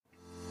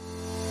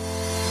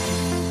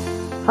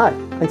Hi,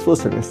 thanks for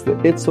listening. This is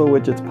the It's So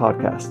Widgets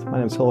podcast. My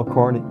name is Phil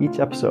Corn, and each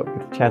episode we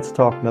get a chance to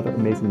talk with another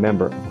amazing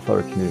member of the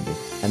Flutter community.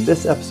 And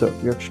this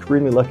episode, we are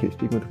extremely lucky to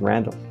speak with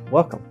Randall.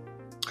 Welcome.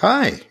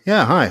 Hi.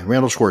 Yeah, hi.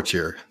 Randall Schwartz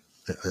here,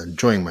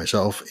 enjoying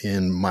myself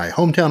in my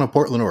hometown of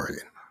Portland,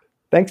 Oregon.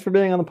 Thanks for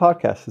being on the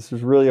podcast. This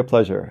was really a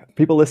pleasure.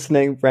 People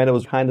listening, Randall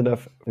was kind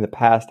enough in the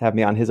past to have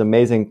me on his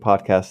amazing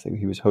podcast that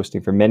he was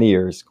hosting for many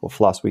years called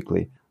Floss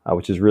Weekly,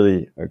 which is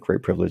really a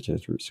great privilege and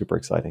it's super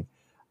exciting.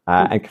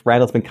 And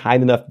Randall's been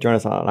kind enough to join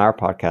us on our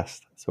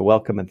podcast. So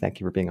welcome and thank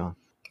you for being on.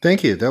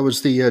 Thank you. That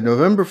was the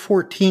November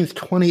 14th,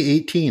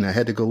 2018. I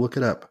had to go look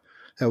it up.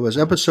 That was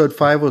episode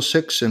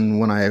 506. And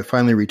when I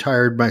finally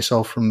retired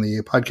myself from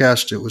the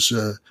podcast, it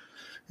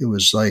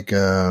was like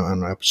I don't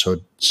know,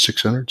 episode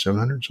 600,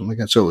 700, something like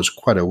that. So it was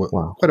quite a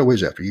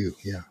ways after you.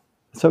 Yeah.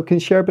 So can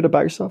you share a bit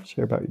about yourself?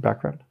 Share about your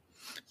background?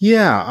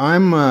 Yeah,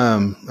 I'm,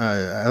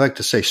 I like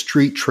to say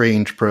street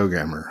trained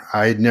programmer.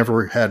 I had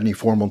never had any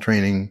formal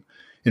training.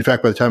 In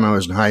fact, by the time I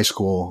was in high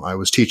school, I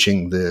was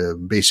teaching the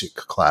basic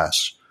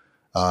class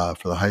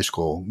for the high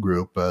school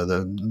group.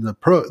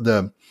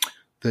 The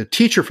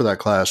teacher for that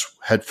class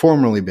had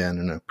formerly been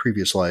in a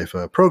previous life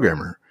a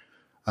programmer,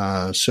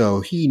 so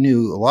he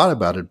knew a lot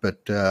about it.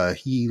 But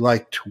he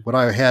liked what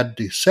I had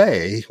to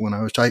say when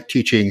I was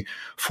teaching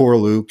for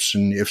loops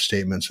and if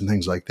statements and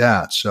things like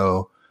that.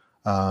 So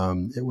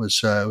it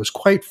was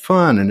quite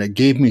fun, and it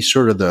gave me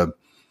sort of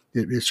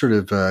It sort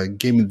of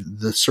gave me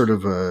the sort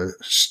of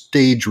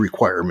stage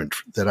requirement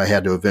that I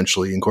had to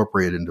eventually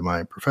incorporate into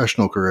my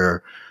professional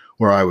career,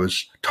 where I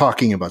was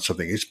talking about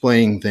something,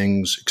 explaining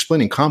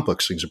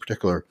complex things in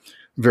particular,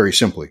 very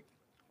simply.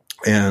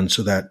 And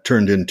so that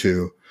turned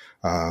into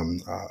a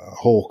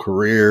whole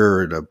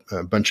career and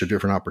a bunch of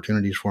different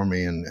opportunities for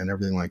me and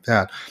everything like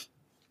that.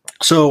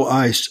 So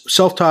I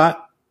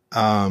self-taught.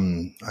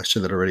 I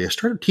said that already. I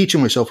started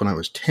teaching myself when I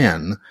was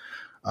 10.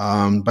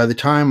 By the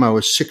time I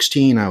was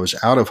 16, I was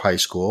out of high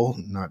school,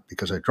 not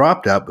because I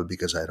dropped out, but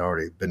because I'd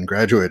already been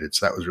graduated.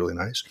 So that was really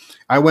nice.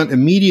 I went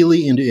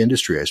immediately into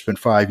industry. I spent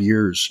 5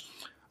 years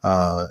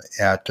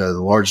at the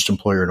largest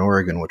employer in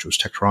Oregon, which was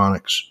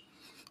Tektronix.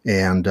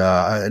 And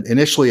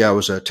initially, I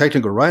was a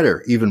technical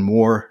writer, even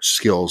more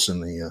skills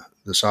in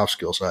the soft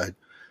skill side,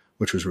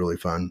 which was really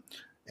fun.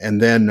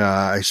 And then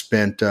I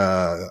spent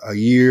a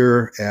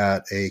year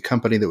at a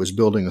company that was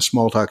building a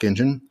Smalltalk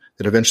engine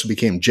that eventually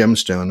became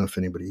Gemstone, if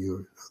anybody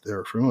there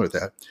are familiar with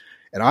that.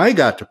 And I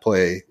got to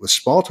play with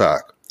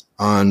Smalltalk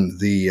on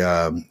the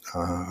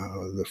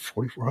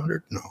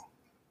 4400, no,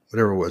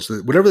 whatever it was,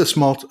 whatever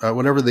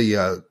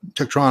the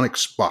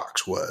Tektronix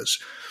box was,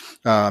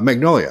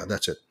 Magnolia,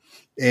 that's it.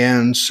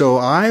 And so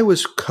I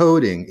was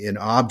coding in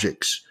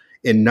objects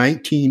in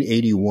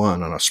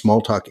 1981 on a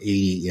Smalltalk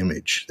 80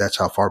 image. That's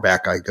how far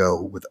back I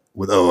go with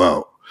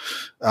OO.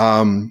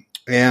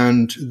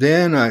 And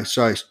then I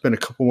spent a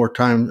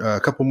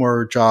couple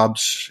more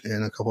jobs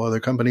in a couple other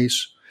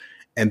companies.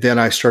 And then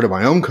I started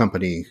my own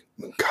company,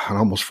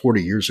 almost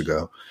 40 years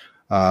ago,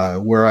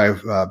 where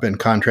I've been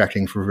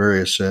contracting for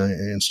various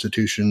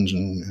institutions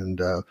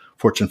and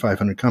Fortune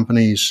 500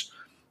 companies.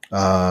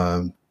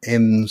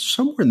 And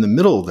somewhere in the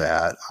middle of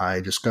that,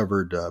 I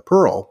discovered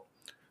Perl,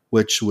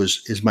 which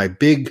is my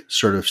big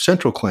sort of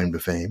central claim to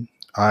fame.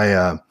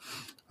 I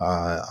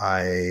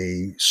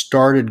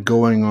started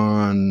going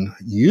on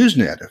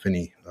Usenet, if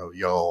any of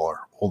y'all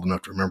are old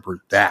enough to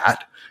remember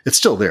that. It's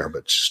still there,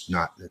 but it's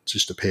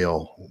just a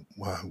pale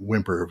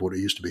whimper of what it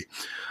used to be.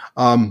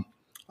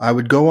 I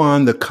would go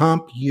on the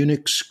Comp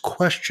Unix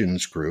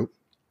questions group,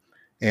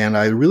 and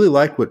I really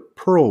liked what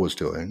Perl was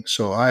doing.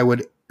 So I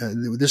would,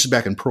 this is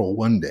back in Perl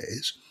 1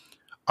 days,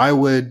 I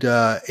would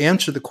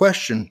answer the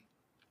question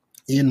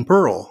in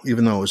Perl,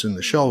 even though it was in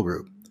the shell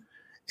group.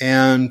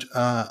 And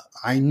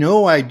I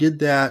know I did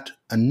that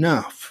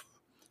enough.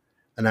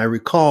 And I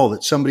recall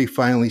that somebody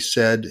finally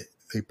said,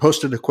 they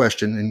posted a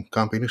question in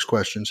Comp Unix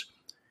questions,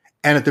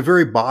 and at the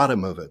very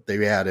bottom of it,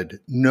 they added,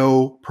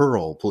 "No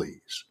Perl,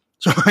 please."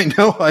 So I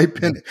know I've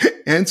been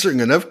answering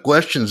enough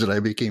questions that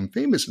I became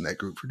famous in that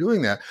group for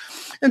doing that.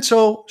 And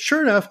so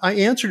sure enough, I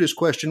answered his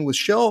question with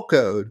shell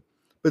code,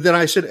 but then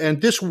I said,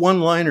 and this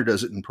one-liner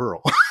does it in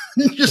Perl.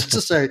 Just to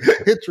say,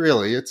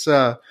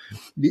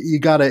 you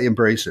got to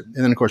embrace it.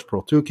 And then, of course,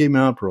 Perl 2 came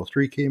out, Perl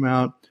 3 came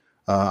out.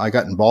 I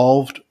got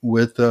involved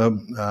with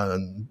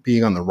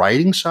being on the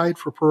writing side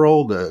for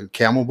Perl, the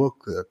Camel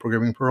book, the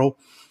programming Perl,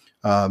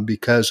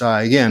 because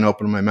I, again,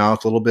 opened my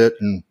mouth a little bit.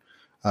 And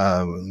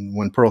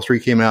when Perl 3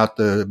 came out,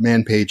 the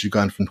man page had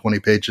gone from 20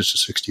 pages to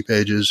 60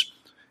 pages.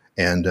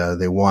 And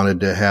they wanted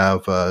to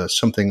have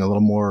something a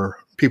little more.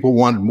 People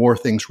wanted more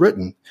things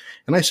written.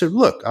 And I said,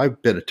 look,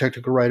 I've been a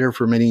technical writer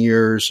for many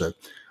years.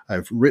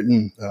 I've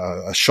written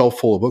a shelf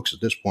full of books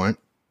at this point,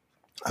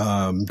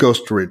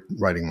 ghost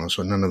writing most,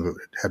 so none of it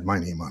had my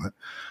name on it.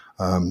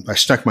 I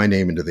stuck my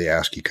name into the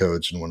ASCII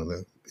codes in one of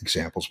the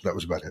examples, but that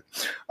was about it.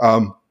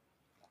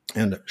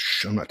 And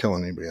I'm not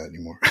telling anybody that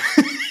anymore.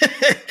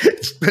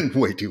 It's been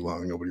way too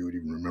long. Nobody would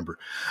even remember.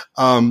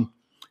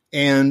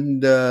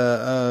 And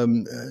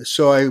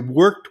so I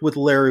worked with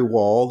Larry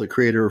Wall, the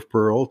creator of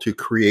Perl, to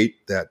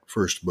create that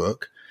first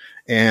book.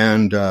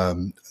 And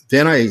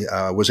then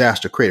I was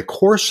asked to create a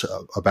course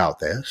about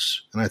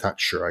this. And I thought,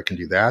 sure, I can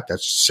do that.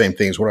 That's the same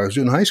thing as what I was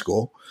doing in high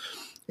school.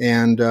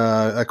 And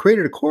I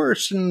created a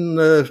course. And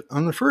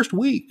on the first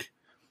week,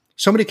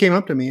 somebody came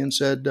up to me and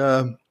said,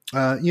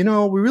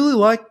 we really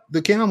like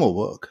the Camel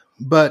book,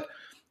 but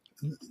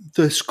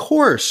this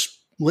course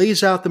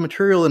lays out the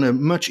material in a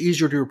much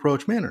easier to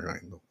approach manner. And I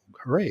go,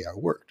 hooray, I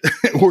worked.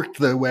 It worked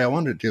the way I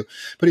wanted it to.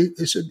 But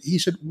he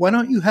said, why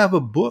don't you have a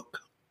book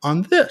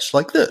on this,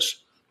 like this?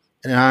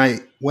 And I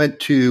went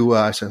to,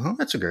 I said, oh,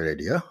 that's a great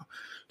idea.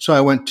 So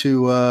I went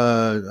to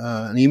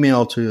an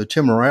email to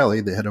Tim O'Reilly,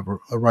 the head of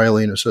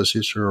O'Reilly and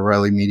Associates, or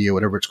O'Reilly Media,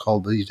 whatever it's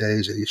called these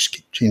days. They just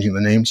keep changing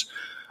the names.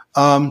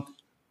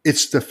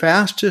 It's the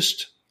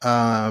fastest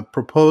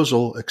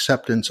proposal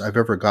acceptance I've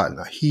ever gotten.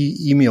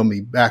 He emailed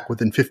me back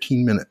within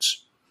 15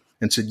 minutes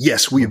and said,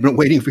 yes, we've been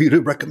waiting for you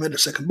to recommend a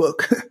second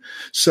book.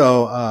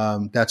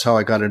 So that's how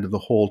I got into the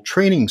whole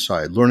training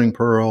side, learning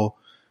Perl.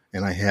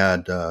 And I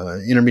had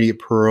intermediate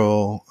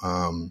Perl.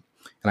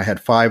 And I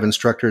had 5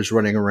 instructors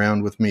running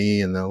around with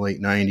me in the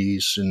late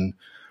 90s. And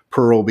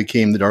Perl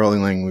became the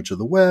darling language of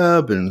the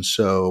web. And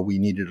so we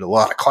needed a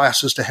lot of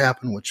classes to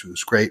happen, which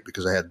was great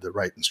because I had the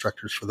right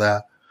instructors for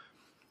that.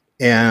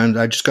 And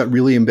I just got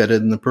really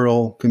embedded in the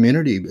Perl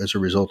community as a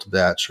result of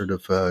that, sort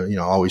of,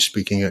 always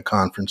speaking at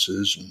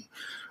conferences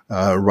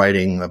and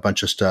writing a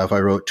bunch of stuff. I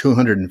wrote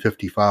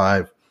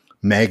 255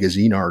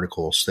 magazine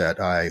articles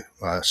that I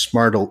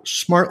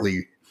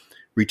smartly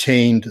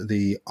retained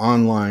the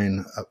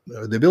online,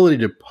 the ability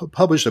to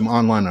publish them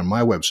online on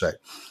my website.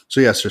 So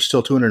yes, there's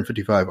still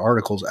 255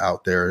 articles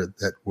out there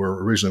that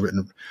were originally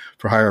written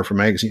for hire for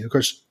magazine. Of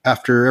course,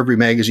 after every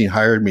magazine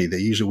hired me, they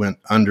usually went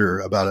under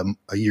about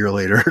a year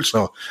later.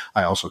 So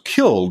I also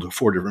killed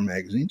 4 different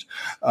magazines.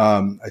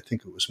 I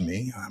think it was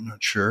me. I'm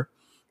not sure.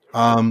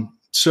 But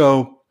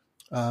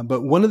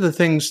one of the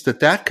things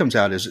that comes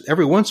out is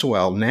every once in a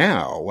while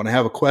now, when I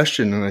have a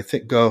question and I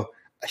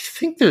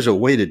think there's a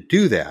way to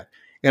do that.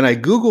 And I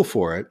Google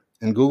for it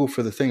and Google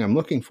for the thing I'm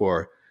looking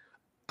for.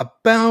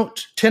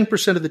 About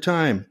 10% of the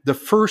time, the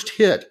first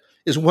hit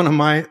is one of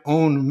my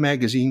own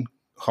magazine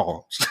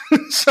columns.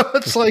 So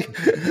it's like,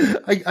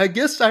 I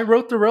guess I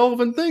wrote the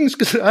relevant things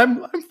because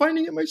I'm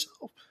finding it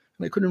myself.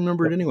 And I couldn't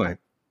remember it anyway.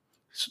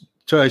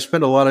 So I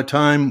spent a lot of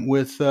time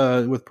with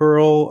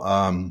Perl.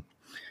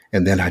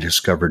 And then I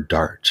discovered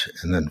Dart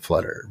and then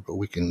Flutter. But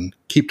we can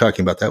keep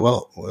talking about that.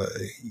 Well,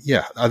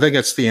 yeah, I think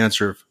that's the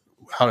answer of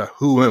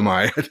who am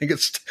I? I think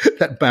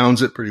that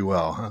bounds it pretty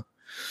well, huh?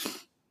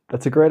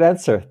 That's a great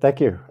answer.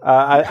 Thank you.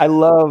 I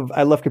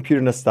love computer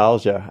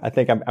nostalgia. I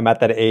think I'm at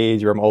that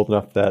age where I'm old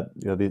enough that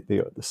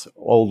this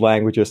old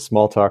languages,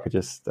 small talk, are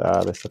just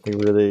there's something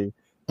really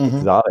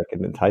exotic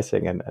and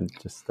enticing, and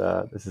just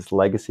there's this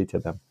legacy to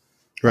them.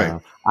 Right.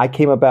 I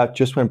came about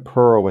just when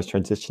Perl was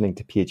transitioning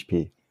to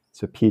PHP.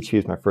 So PHP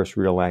is my first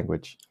real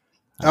language.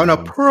 Oh no,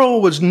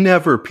 Perl was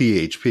never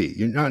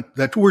PHP.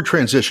 That word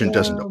transition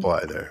doesn't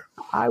apply there.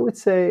 I would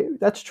say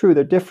that's true.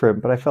 They're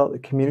different, but I felt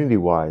that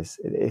community-wise,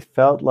 it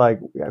felt like,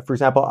 for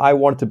example, I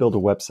wanted to build a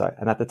website.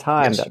 And at the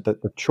time,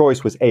 the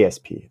choice was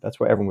ASP. That's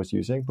what everyone was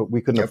using, but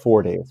we couldn't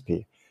afford ASP.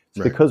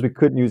 So because we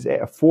couldn't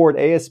afford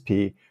ASP,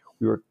 we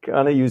were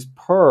going to use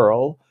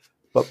Perl,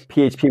 but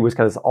PHP was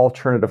kind of this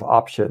alternative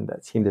option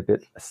that seemed a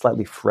bit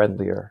slightly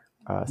friendlier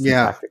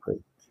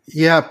syntactically.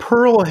 Yeah,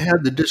 Perl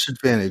had the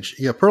disadvantage.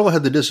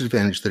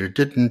 That it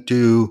didn't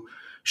do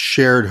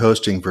shared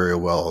hosting very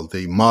well.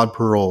 The mod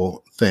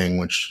Perl thing,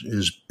 which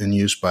is in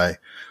use by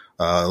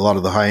a lot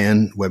of the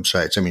high-end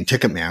websites. I mean,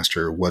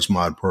 Ticketmaster was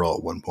mod Perl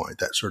at one point,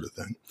 that sort of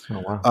thing. Oh,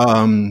 wow.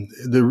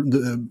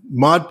 The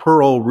mod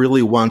Perl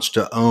really wants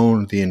to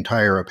own the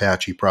entire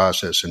Apache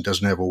process and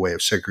doesn't have a way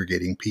of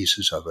segregating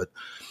pieces of it.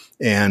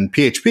 And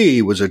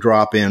PHP was a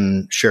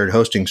drop-in shared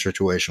hosting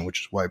situation,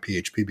 which is why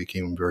PHP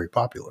became very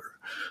popular.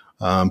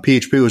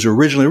 PHP was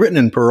originally written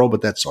in Perl,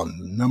 but that's a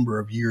number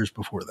of years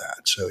before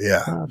that. So,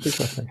 yeah. Oh,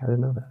 interesting. I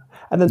didn't know that.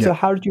 And then, so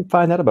how did you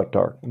find out about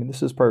Dart? I mean,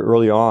 this is probably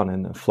early on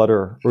in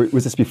Flutter. Or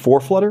was this before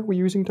Flutter? Were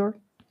you using Dart?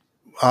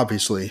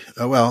 Obviously.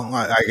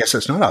 I guess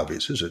that's not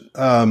obvious, is it?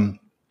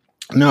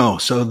 No.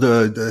 So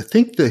I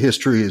think the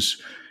history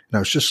is, and I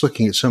was just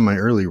looking at some of my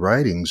early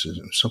writings,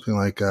 something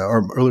like,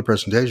 or early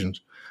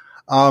presentations.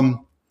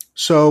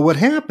 So what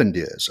happened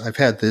is I've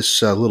had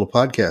this little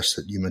podcast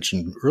that you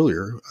mentioned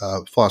earlier,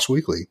 Floss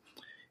Weekly,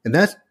 and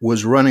that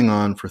was running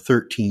on for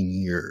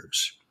 13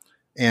 years.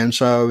 And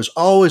so I was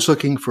always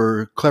looking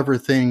for clever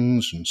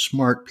things and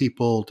smart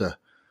people to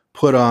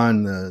put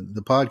on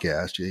the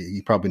podcast.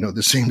 You probably know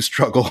the same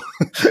struggle.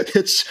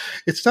 It's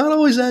not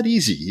always that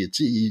easy. It's,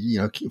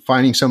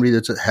 finding somebody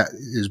that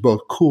is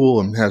both cool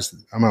and has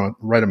the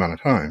right amount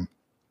of time,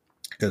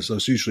 because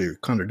those usually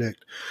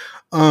contradict.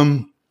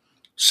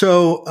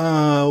 So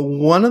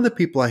one of the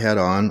people I had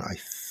on, I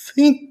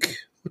think,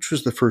 which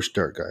was the first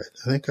Dart guy,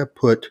 I think I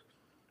put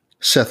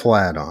Seth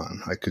Ladon.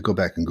 I could go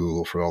back and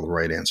Google for all the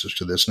right answers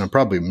to this, and I'm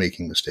probably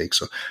making mistakes,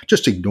 so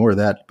just ignore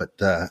that. But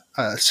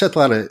Seth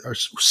Ladon, or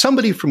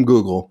somebody from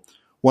Google,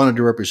 wanted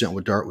to represent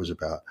what Dart was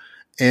about.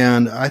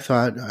 And I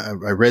thought,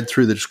 I read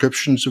through the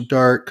descriptions of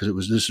Dart,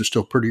 because this is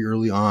still pretty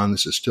early on.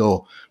 This is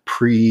still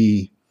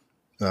definitely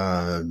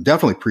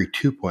pre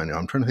 2.0.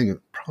 I'm trying to think of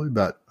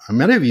I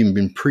might have even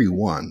been pre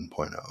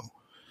 1.0.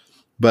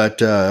 But,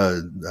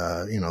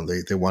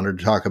 they wanted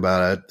to talk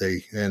about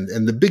it.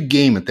 And the big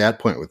game at that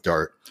point with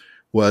Dart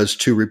was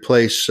to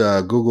replace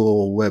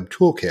Google Web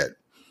Toolkit.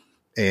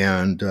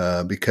 And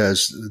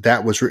because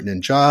that was written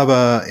in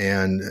Java,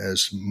 and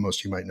as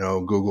most of you might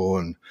know, Google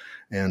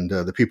and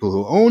the people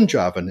who own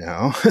Java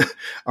now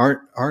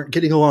aren't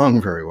getting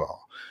along very well.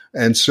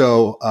 And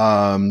so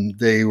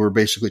they were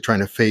basically trying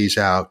to phase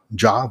out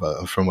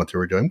Java from what they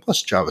were doing.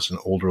 Plus, Java's an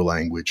older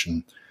language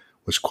and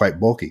was quite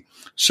bulky.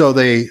 So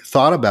they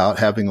thought about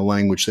having a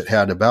language that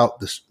had about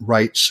the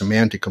right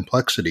semantic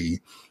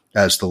complexity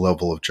as the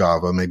level of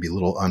Java, maybe a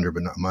little under,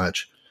 but not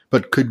much,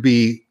 but could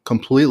be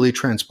completely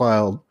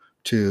transpiled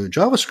to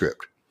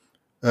JavaScript,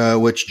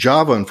 which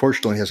Java,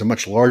 unfortunately, has a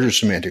much larger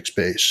semantic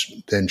space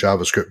than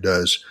JavaScript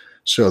does.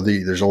 So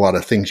there's a lot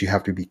of things you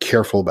have to be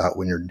careful about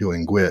when you're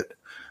doing GWT.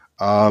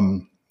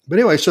 But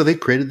anyway, so they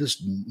created this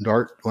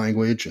Dart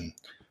language, and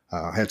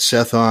had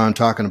Seth on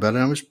talking about it.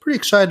 And I was pretty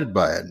excited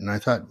by it. And I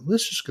thought, well,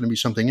 this is going to be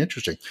something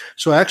interesting.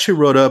 So I actually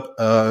wrote up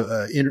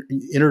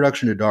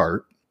Introduction to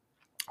Dart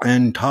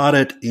and taught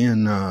it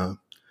in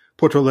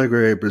Porto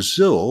Alegre,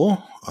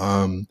 Brazil,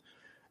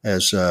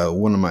 as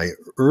one of my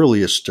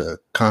earliest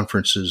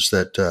conferences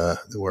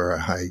where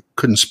I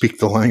couldn't speak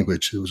the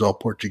language. It was all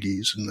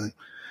Portuguese, and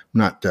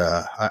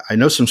I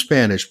know some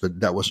Spanish, but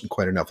that wasn't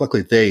quite enough.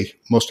 Luckily,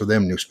 most of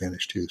them knew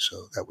Spanish too,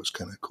 so that was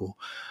kind of cool.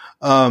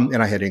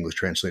 And I had English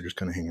translators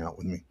kind of hang out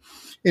with me.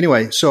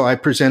 Anyway, so I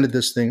presented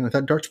this thing. I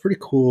thought Dart's pretty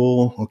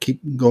cool. I'll keep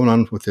going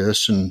on with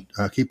this and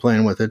keep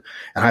playing with it.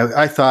 And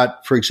I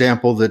thought, for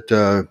example, that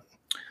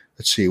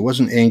let's see, it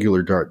wasn't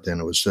Angular Dart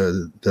then. It was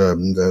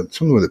the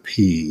something with a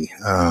P.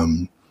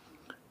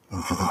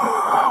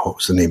 What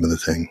was the name of the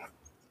thing?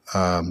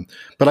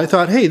 But I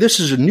thought, hey, this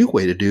is a new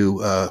way to do,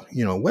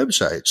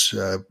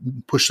 websites,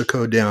 push the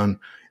code down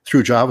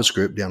through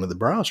JavaScript down to the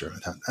browser. And I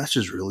thought, that's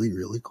just really,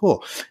 really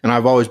cool. And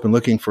I've always been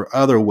looking for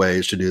other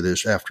ways to do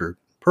this after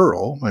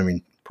Perl. I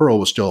mean, Perl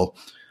was still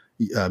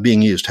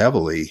being used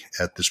heavily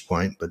at this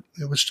point, but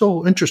it was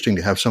still interesting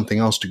to have something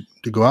else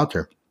to go out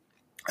there.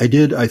 I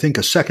did, I think,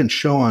 a second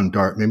show on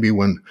Dart, maybe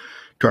when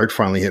Dart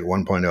finally hit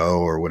 1.0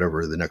 or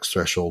whatever the next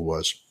threshold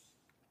was.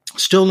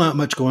 Still not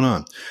much going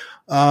on.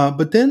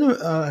 But then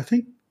I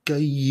think a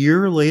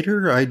year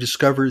later, I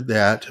discovered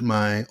that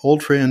my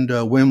old friend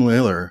Wim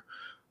Lehler,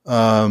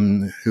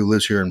 who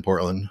lives here in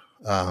Portland,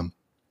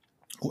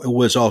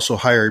 was also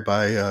hired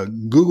by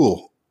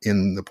Google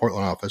in the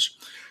Portland office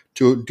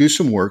to do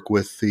some work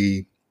with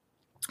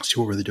let's see,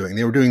 what were they doing?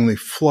 They were doing the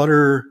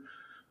Flutter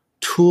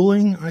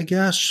tooling, I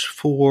guess,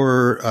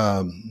 for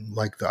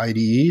like the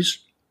IDEs.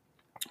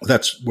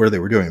 That's where they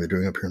were doing. They're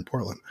doing up here in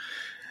Portland.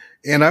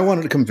 And I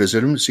wanted to come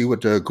visit him to see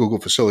what the Google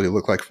facility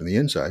looked like from the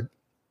inside.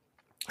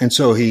 And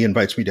so he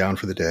invites me down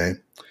for the day.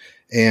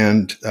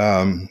 And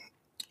I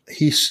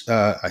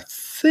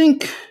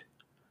think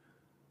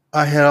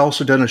I had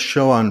also done a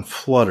show on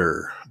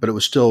Flutter, but it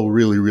was still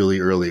really, really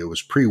early. It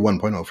was pre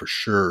 1.0 for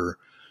sure.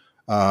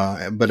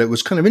 But it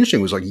was kind of interesting.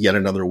 It was like yet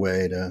another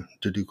way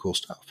to do cool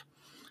stuff.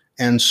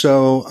 And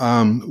so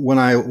when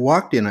I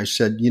walked in, I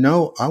said,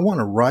 I want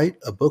to write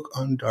a book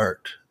on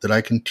Dart that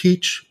I can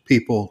teach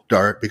people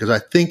Dart because I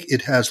think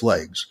it has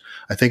legs.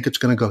 I think it's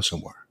going to go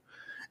somewhere.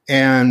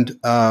 And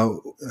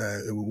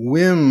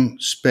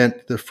Wim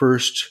spent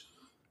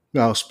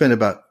spent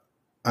about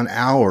an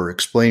hour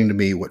explaining to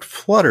me what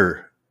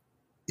Flutter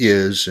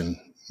is and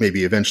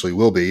maybe eventually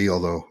will be,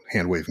 although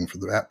hand waving for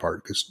that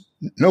part because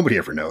nobody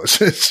ever knows.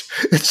 It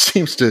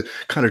seems to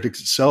contradict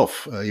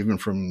itself, even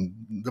from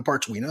the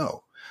parts we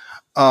know.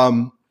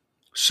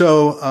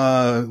 So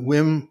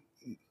Wim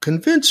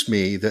convinced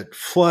me that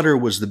Flutter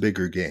was the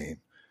bigger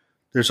game.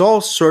 There's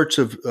all sorts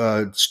of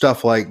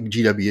stuff like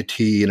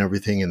GWT and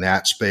everything in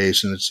that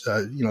space, and it's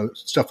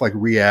stuff like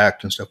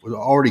React and stuff was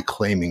already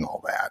claiming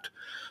all that.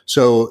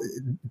 So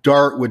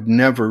Dart would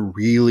never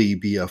really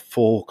be a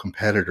full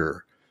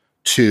competitor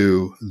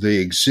to the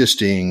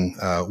existing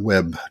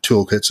web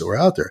toolkits that were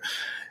out there.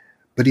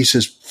 But he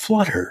says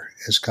Flutter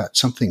has got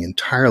something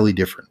entirely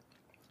different.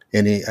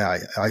 And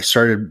I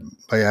started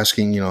by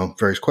asking,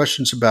 various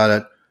questions about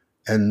it.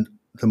 And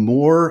the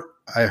more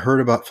I heard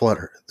about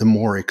Flutter, the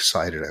more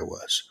excited I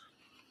was.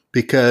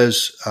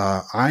 Because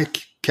I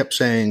kept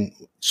saying,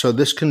 so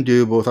this can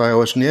do both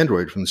iOS and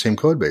Android from the same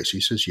code base.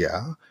 He says,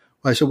 yeah.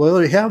 I said, well, I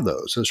already have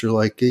those. Those are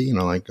like,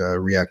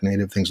 React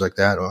Native, things like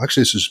that. Well,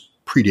 actually, this is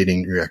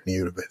predating React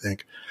Native, I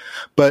think.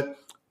 But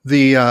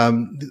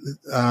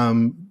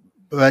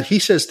but he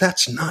says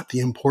that's not the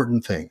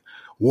important thing.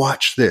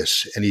 Watch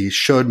this. And he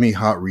showed me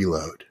Hot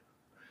Reload.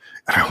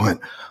 And I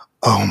went,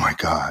 oh my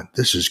God,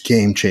 this is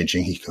game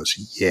changing. He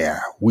goes, yeah,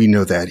 we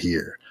know that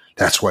here.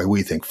 That's why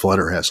we think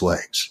Flutter has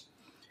legs.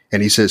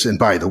 And he says, and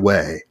by the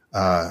way,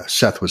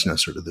 Seth was now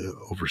sort of the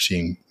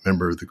overseeing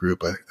member of the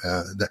group.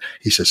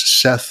 He says,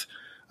 Seth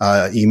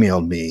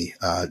emailed me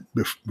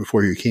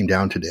before you came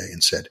down today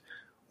and said,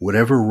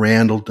 whatever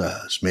Randall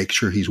does, make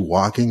sure he's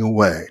walking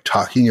away,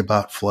 talking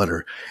about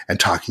Flutter and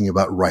talking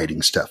about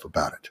writing stuff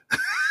about it.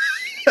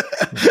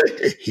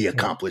 He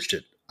accomplished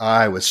it.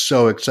 I was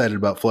so excited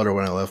about Flutter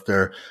when I left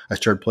there. I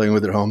started playing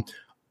with it at home.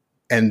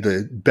 And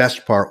the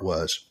best part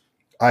was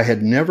I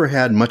had never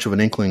had much of an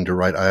inkling to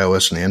write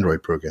iOS and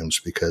Android programs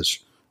because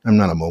I'm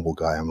not a mobile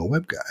guy. I'm a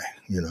web guy,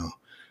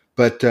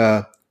 But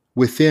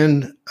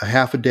within a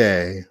half a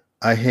day,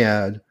 I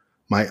had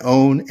my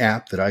own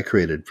app that I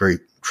created, very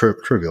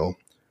trivial,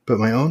 but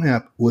my own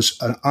app was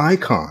an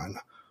icon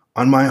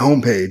on my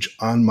homepage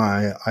on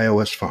my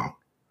iOS phone.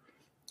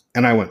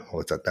 And I went,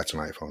 oh, that's an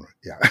iPhone.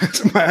 Yeah,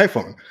 it's my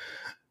iPhone.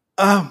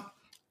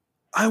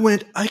 I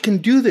went, I can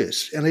do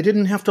this. And I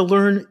didn't have to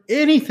learn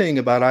anything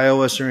about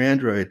iOS or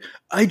Android.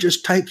 I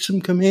just typed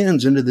some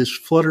commands into this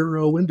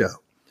Flutter window.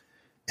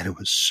 And it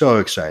was so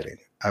exciting.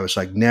 I was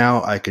like,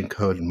 now I can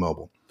code in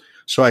mobile.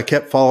 So I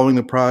kept following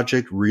the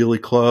project really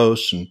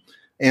close and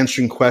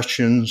answering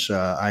questions.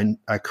 I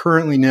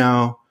currently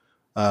now,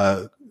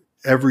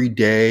 every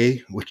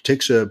day, which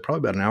takes probably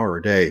about an hour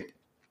a day,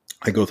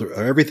 I go through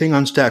everything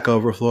on Stack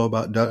Overflow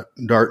about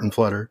Dart and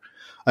Flutter.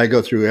 I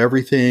go through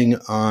everything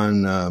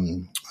on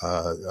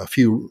a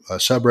few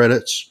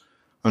subreddits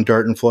on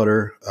Dart and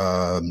Flutter.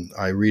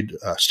 I read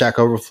Stack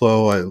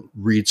Overflow. I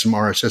read some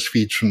RSS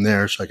feeds from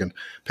there so I can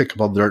pick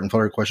up all the Dart and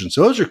Flutter questions.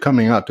 Those are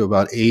coming out to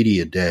about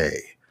 80 a day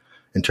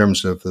in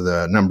terms of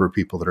the number of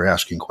people that are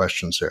asking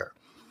questions there.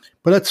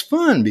 But it's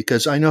fun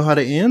because I know how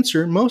to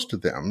answer most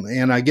of them,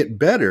 and I get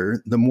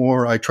better the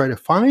more I try to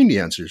find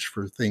answers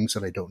for things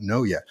that I don't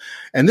know yet.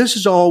 And this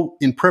is all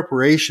in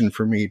preparation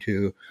for me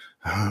to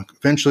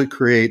eventually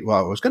create,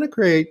 I was going to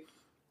create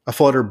a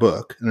Flutter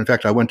book. And in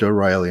fact, I went to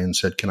O'Reilly and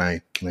said, can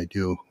I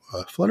do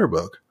a Flutter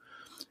book?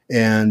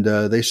 And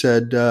they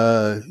said,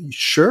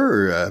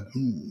 sure,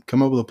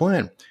 come up with a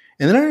plan.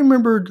 And then I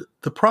remembered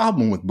the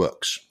problem with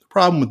books. The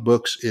problem with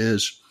books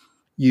is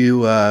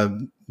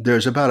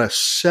there's about a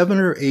 7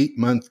 or 8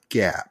 month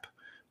gap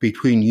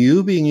between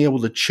you being able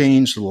to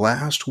change the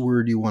last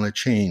word you want to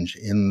change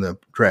in the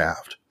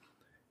draft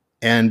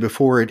and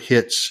before it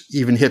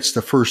even hits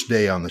the first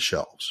day on the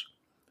shelves.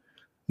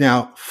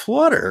 Now,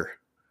 Flutter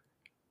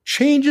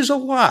changes a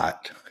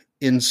lot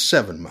in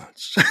 7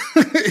 months.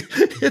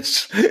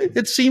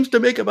 It seems to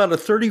make about a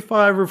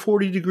 35 or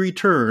 40 degree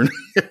turn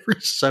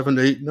every 7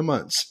 to 8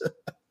 months.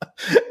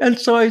 And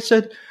so I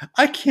said,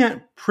 I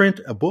can't print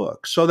a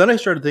book. So then I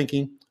started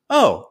thinking,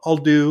 I'll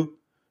do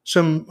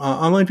some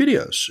online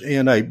videos.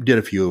 And I did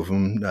a few of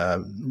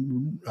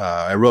them.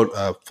 I wrote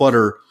a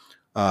Flutter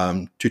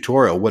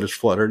tutorial, What is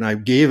Flutter? And I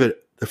gave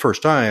it the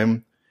first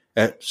time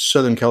at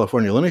Southern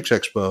California Linux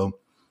Expo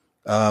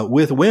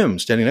with Wim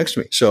standing next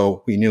to me.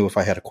 So we knew if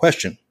I had a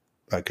question,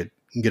 I could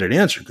get it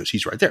answered because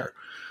he's right there.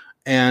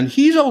 And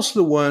he's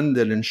also the one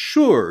that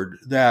ensured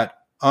that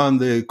on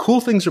the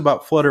cool things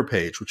about Flutter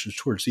page, which is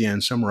towards the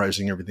end,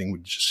 summarizing everything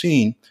we've just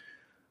seen,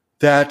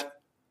 that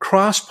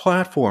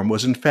cross-platform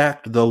was in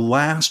fact the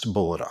last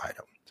bullet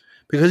item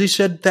because he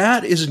said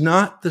that is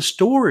not the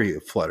story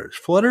of Flutter.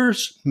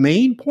 Flutter's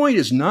main point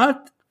is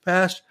not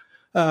fast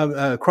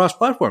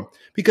cross-platform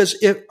because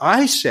if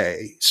I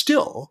say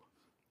still,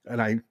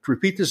 and I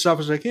repeat this as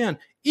often as I can,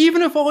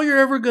 even if all you're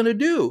ever going to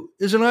do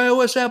is an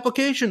iOS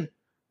application,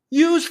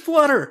 use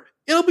Flutter.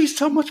 It'll be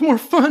so much more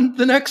fun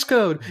than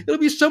Xcode. It'll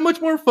be so much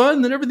more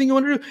fun than everything you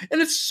want to do.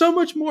 And it's so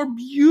much more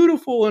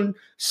beautiful and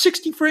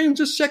 60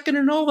 frames a second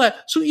and all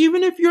that. So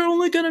even if you're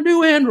only going to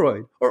do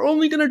Android or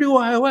only going to do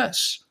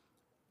iOS,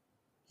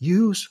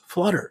 use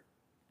Flutter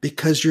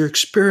because your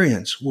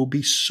experience will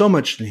be so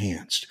much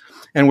enhanced.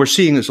 And we're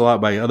seeing this a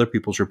lot by other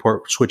people's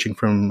report, switching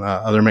from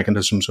other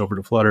mechanisms over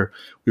to Flutter.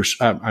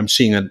 I'm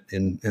seeing it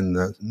in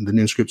the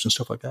news groups and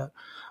stuff like that.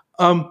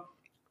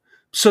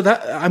 So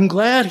that I'm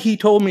glad he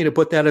told me to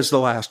put that as the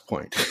last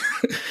point,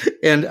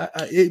 and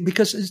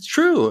because it's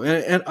true.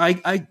 And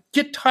I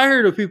get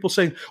tired of people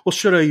saying, "Well,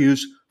 should I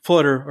use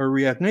Flutter or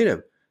React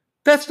Native?"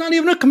 That's not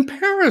even a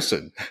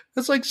comparison.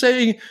 That's like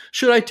saying,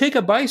 "Should I take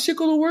a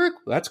bicycle to work?"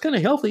 Well, that's kind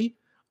of healthy,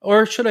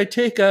 or should I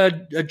take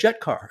a jet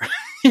car?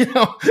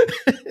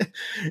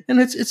 And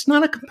it's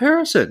not a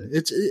comparison.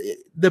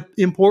 The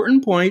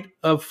important point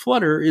of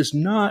Flutter is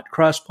not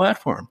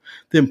cross-platform.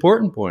 The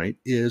important point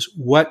is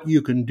what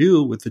you can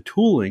do with the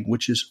tooling,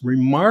 which is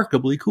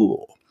remarkably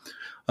cool.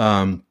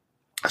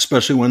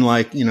 Especially when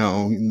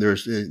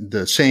there's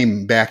the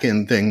same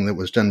back-end thing that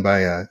was done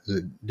by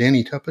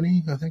Danny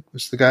Tuppeny, I think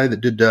was the guy that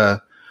did the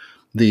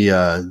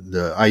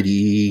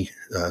IDE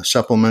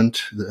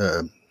supplement,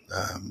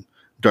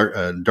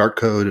 Dart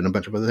code and a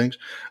bunch of other things.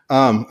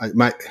 I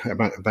might have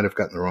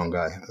gotten the wrong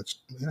guy.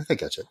 I think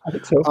that's it. I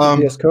think so.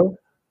 VS Code?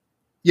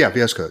 Yeah,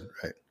 VS Code,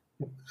 right.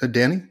 Is that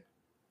Danny?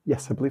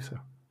 Yes, I believe so.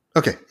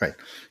 Okay, right.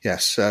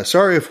 Yes.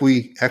 Sorry if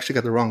we actually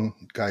got the wrong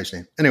guy's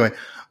name. Anyway,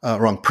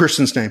 wrong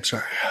person's name.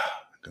 Sorry.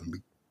 Going to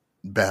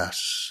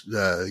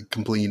be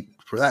complete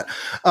for that.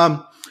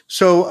 Um,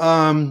 so,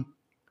 um,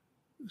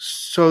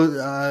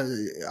 so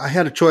I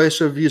had a choice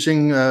of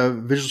using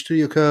Visual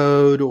Studio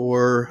Code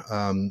or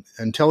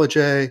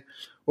IntelliJ,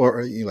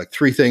 or like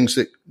three things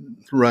that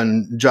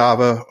run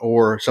Java,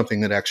 or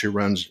something that actually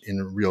runs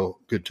in real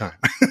good time.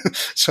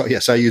 So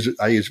yes, I use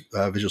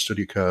Visual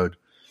Studio Code.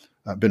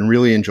 I've been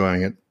really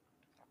enjoying it.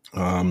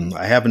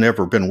 I haven't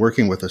ever been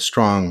working with a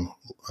strong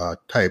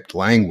typed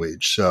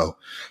language, so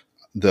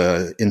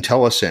the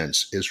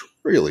IntelliSense is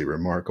really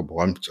remarkable.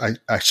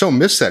 I so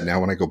miss that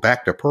now when I go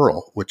back to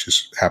Perl,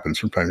 which happens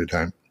from time to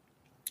time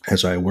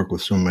as I work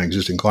with some of my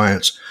existing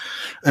clients.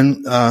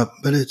 And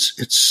but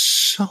it's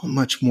so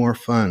much more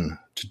fun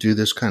to do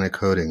this kind of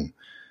coding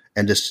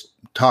and just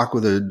talk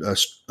with a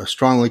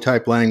strongly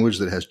typed language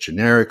that has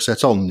generics.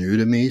 That's all new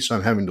to me, so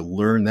I'm having to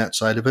learn that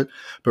side of it.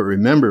 But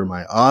remember,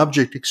 my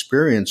object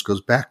experience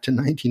goes back to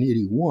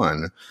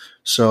 1981,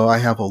 so I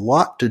have a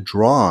lot to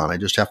draw on. I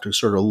just have to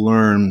sort of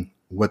learn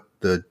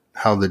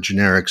how the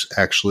generics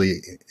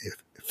actually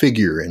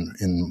figure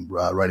in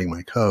writing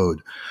my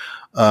code.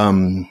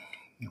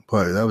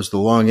 Boy, that was the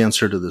long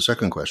answer to the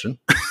second question.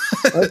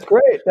 That's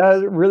great.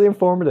 Really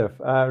informative.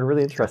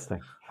 Really interesting.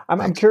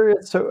 I'm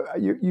curious. So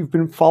you've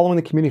been following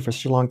the community for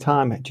such a long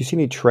time. Do you see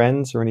any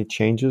trends or any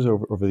changes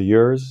over the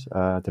years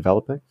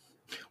developing?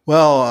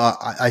 Well,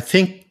 I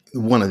think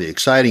one of the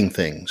exciting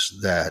things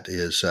that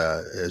is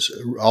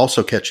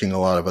also catching a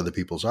lot of other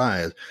people's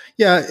eyes.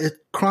 Yeah,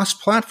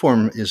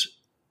 cross-platform is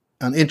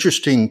an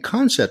interesting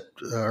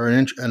concept or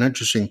an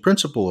interesting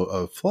principle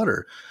of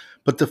Flutter,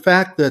 but the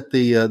fact that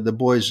the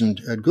boys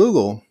at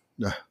Google,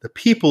 the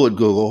people at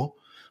Google,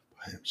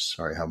 I'm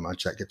sorry how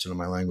much that gets into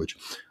my language,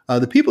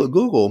 the people at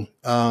Google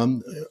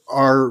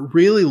are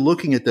really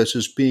looking at this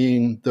as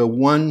being the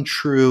one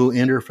true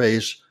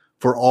interface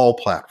for all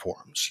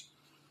platforms.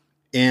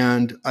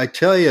 And I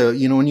tell you,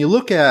 when you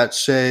look at,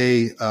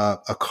 say,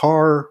 a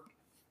car,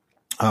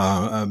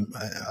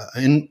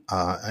 an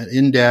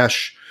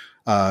in-dash,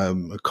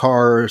 a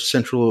car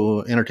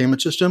central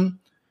entertainment system,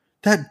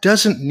 that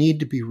doesn't need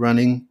to be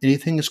running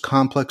anything as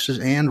complex as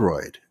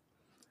Android.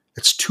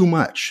 It's too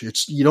much.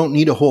 You don't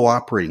need a whole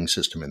operating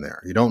system in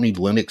there. You don't need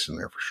Linux in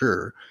there for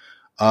sure.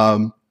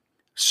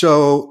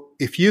 So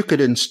if you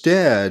could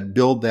instead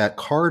build that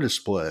car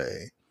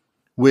display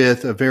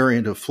with a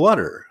variant of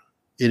Flutter,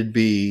 it'd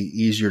be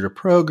easier to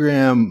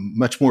program,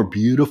 much more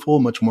beautiful,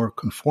 much more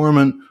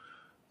conformant,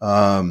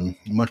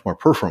 much more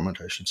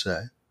performant, I should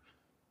say.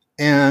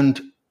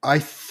 And I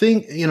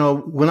think,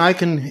 when I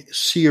can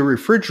see a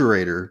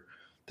refrigerator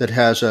that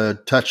has a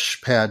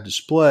touchpad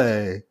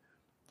display,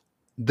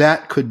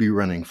 that could be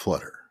running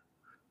Flutter.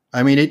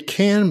 I mean, it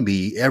can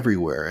be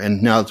everywhere.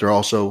 And now they're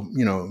also,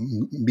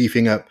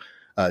 beefing up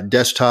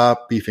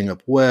desktop, beefing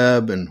up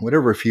web, and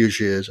whatever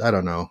Fuchsia is, I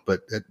don't know.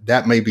 But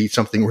that may be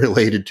something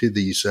related to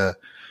these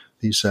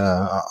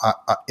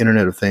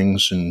Internet of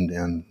Things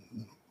and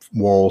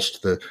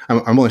walls.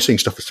 I'm only saying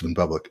stuff that's in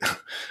public.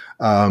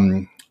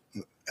 And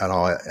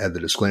I'll add the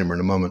disclaimer in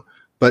a moment.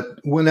 But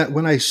when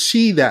I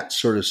see that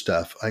sort of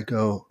stuff, I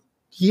go,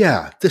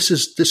 yeah, this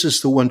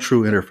is the one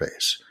true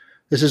interface.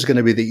 This is going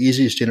to be the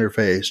easiest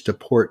interface to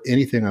port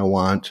anything I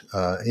want,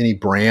 any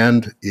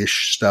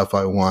brand-ish stuff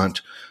I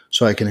want.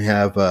 So I can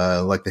have,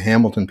 like the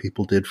Hamilton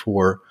people did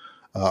for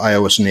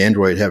iOS and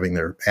Android, having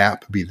their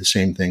app be the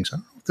same things. I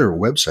don't know if their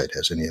website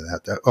has any of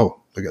that.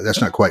 That's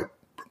not quite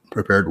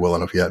prepared well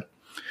enough yet.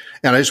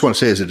 And I just want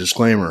to say as a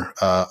disclaimer,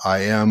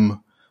 I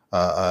am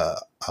a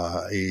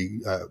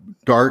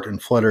Dart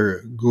and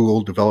Flutter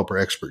Google Developer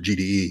Expert,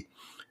 GDE.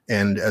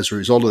 And as a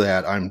result of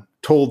that, I'm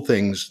told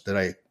things that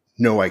I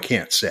know I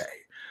can't say.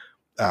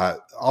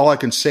 All I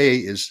can say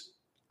is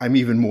I'm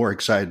even more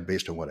excited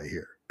based on what I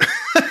hear.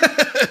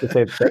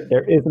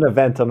 There is an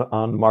event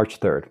on March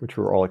 3rd, which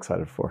we're all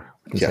excited for.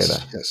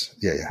 Yes.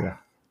 Yeah.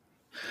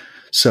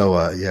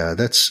 So,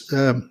 that's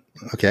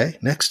okay.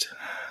 Next.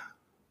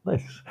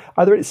 Nice.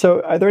 Are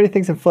there any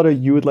things in Flutter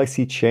you would like to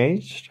see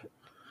changed?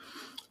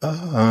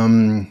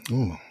 Let's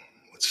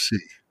see.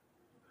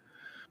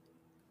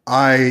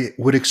 I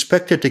would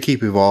expect it to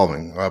keep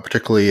evolving,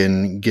 particularly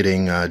in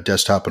getting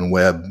desktop and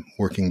web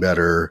working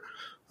better,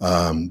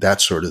 that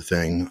sort of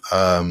thing.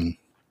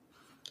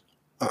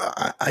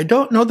 I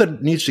don't know that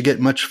it needs to get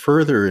much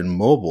further in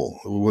mobile.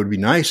 What would be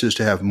nice is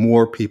to have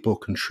more people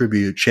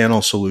contribute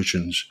channel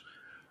solutions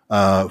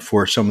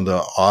for some of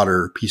the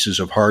odder pieces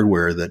of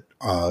hardware that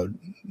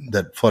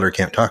Flutter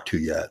can't talk to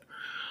yet,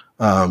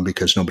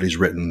 because nobody's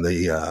written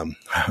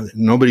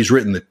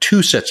the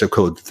two sets of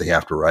code that they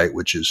have to write,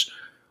 which is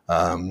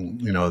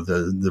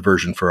the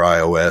version for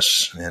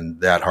iOS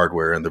and that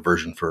hardware, and the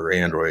version for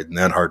Android and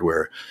that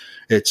hardware.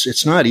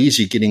 It's not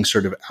easy getting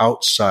sort of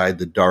outside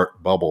the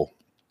Dart bubble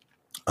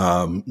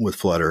with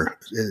Flutter,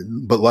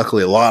 but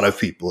luckily a lot of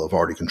people have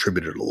already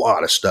contributed a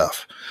lot of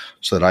stuff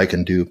so that I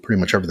can do pretty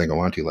much everything I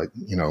want to. Like,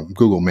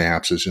 Google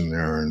Maps is in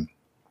there, and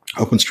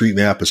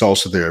OpenStreetMap is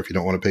also there if you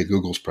don't want to pay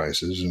Google's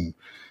prices, and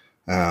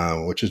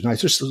which is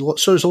nice. So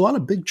there's a lot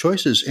of big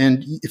choices.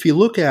 And if you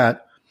look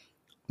at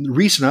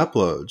recent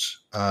uploads,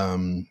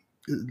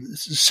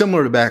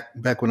 similar to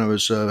back when I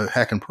was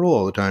hacking Perl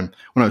all the time.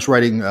 When I was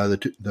writing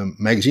the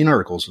magazine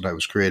articles that I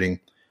was creating,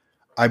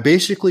 I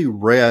basically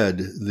read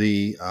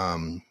the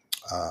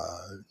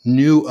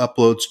new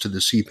uploads to the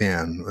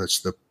CPAN. That's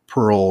the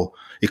Perl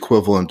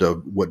equivalent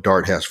of what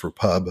Dart has for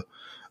pub.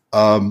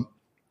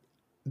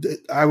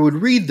 I would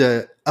read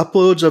the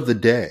uploads of the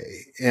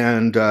day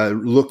and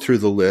look through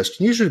the list,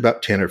 usually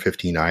about 10 or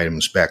 15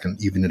 items back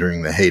even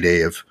during the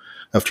heyday of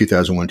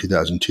 2001,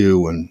 2002,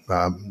 when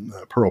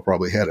Perl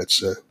probably had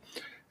its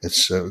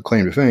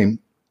claim to fame.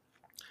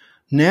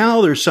 Now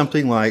there's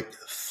something like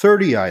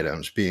 30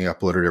 items being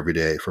uploaded every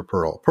day for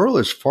Perl. Perl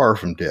is far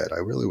from dead. I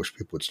really wish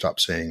people would stop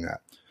saying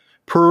that.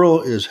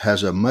 Perl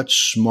has a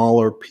much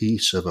smaller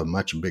piece of a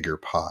much bigger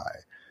pie.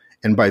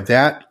 And by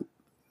that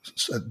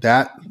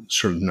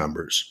sort of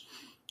numbers,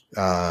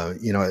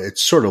 it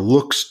sort of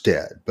looks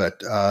dead, but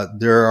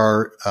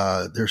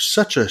there's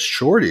such a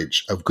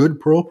shortage of good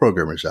Perl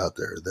programmers out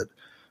there that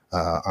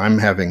I'm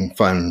having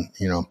fun,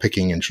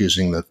 picking and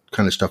choosing the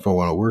kind of stuff I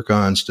want to work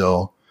on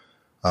still.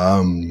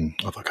 Although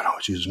I can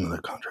always use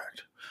another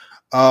contract.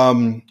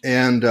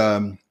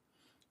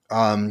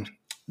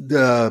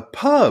 The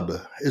pub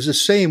is the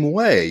same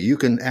way. You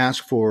can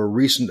ask for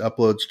recent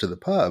uploads to the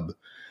pub,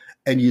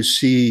 and you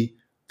see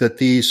that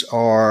these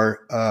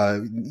are,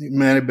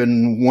 might have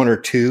been one or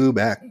two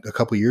back a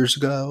couple years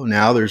ago.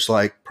 Now there's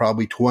like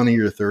probably 20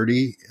 or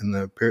 30 in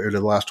the period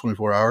of the last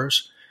 24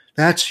 hours.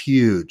 That's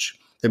huge.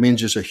 That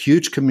means there's a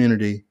huge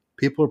community.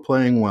 People are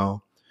playing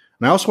well.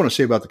 And I also want to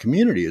say about the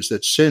community is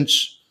that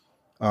since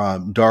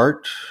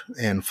Dart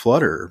and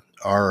Flutter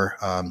are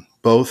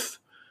both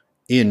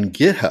in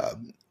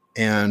GitHub,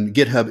 and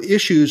GitHub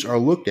issues are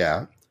looked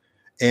at,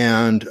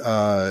 and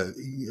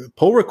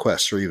pull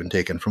requests are even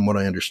taken, from what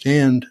I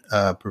understand,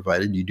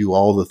 provided you do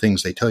all the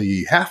things they tell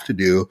you have to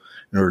do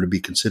in order to be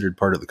considered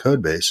part of the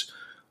code base.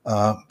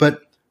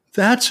 But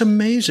that's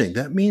amazing.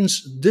 That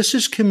means this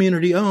is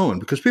community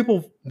owned, because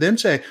people then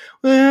say,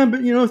 well,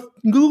 but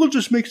Google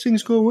just makes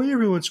things go away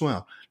every once in a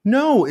while.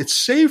 No, it's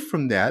safe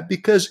from that,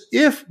 because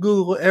if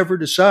Google ever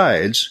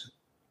decides,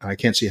 I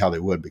can't see how they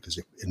would because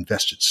they've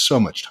invested so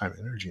much time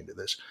and energy into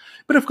this,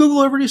 but if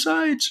Google ever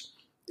decides,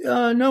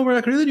 no, we're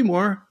not going to do it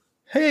anymore.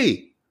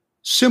 Hey,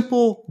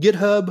 simple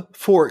GitHub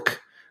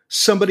fork.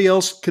 Somebody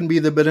else can be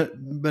the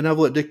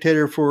benevolent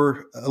dictator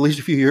for at least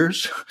a few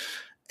years,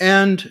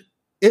 and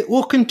it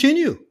will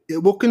continue.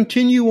 It will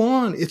continue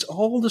on. It's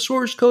all the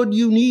source code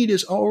you need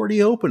is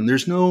already open.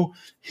 There's no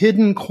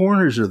hidden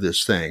corners of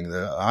this thing.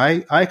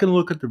 I can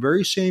look at the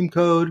very same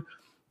code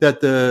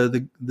that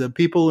the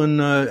people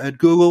at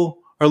Google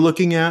are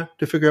looking at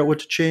to figure out what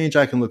to change.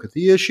 I can look at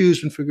the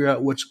issues and figure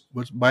out what's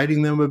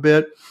biting them a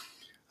bit.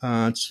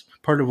 It's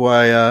part of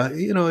why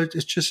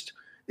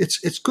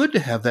it's good to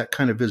have that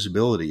kind of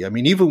visibility. I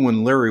mean, even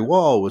when Larry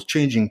Wall was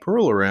changing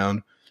Perl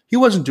around, he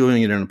wasn't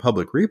doing it in a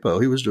public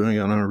repo. He was doing it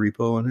on a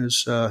repo on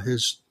his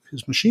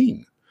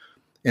machine.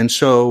 And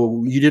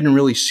so you didn't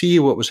really see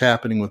what was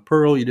happening with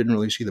Perl. You didn't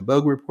really see the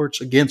bug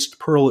reports against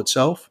Perl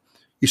itself.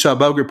 You saw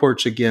bug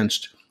reports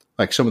against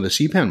like some of the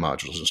CPAN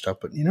modules and stuff,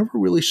 but you never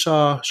really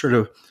saw sort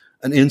of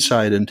an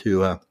insight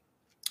into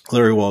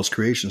Larry Wall's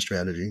creation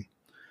strategy.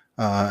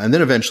 And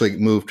then eventually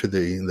moved to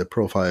the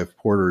Perl 5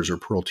 porters or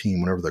Perl team,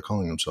 whatever they're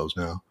calling themselves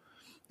now.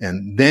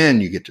 And then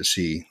you get to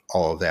see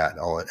all that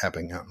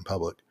happening out in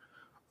public.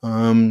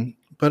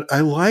 But I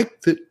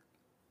like that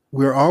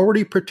we're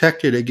already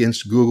protected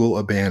against Google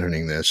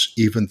abandoning this,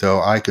 even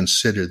though I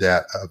consider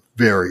that a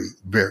very,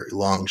 very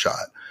long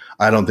shot.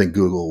 I don't think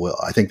Google will.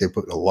 I think they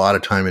put a lot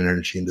of time and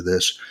energy into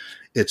this.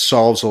 It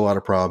solves a lot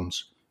of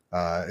problems.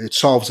 It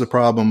solves the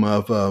problem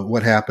of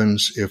what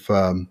happens if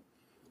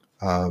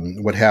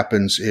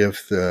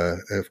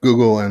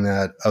Google and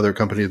that other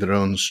company that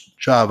owns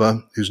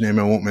Java, whose name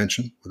I won't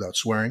mention without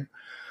swearing,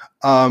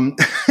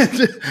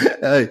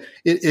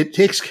 it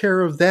takes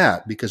care of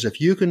that, because if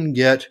you can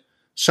get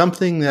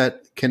something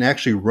that can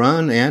actually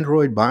run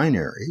Android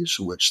binaries,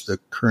 which the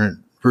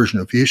current version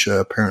of Fuchsia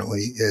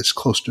apparently is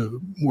close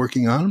to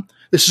working on.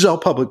 This is all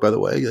public, by the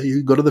way.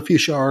 You go to the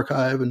Fuchsia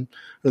archive or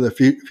the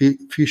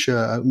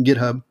Fuchsia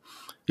GitHub.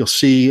 You'll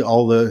see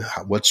all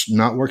what's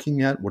not working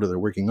yet, what are they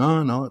working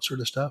on, all that sort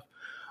of stuff.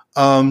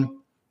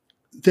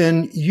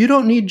 Then you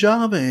don't need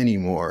Java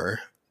anymore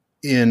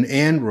in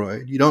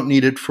Android. You don't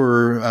need it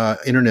for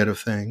Internet of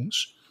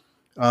Things.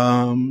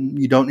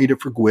 You don't need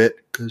it for GWT,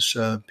 because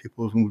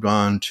people have moved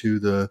on to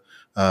the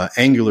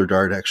Angular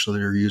Dart. Actually,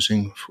 they're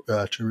using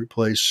to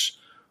replace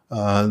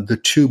the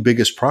two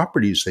biggest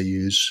properties they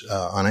use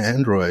on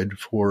Android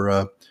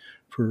for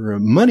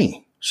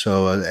money.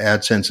 So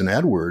AdSense and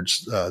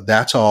AdWords,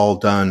 that's all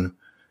done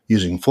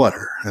using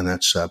Flutter, and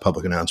that's a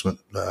public announcement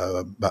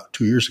about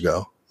 3 years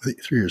ago.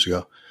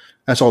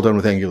 That's all done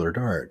with Angular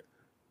Dart.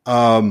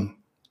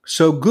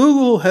 So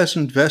Google has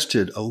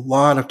invested a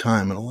lot of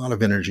time and a lot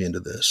of energy into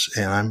this,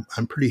 and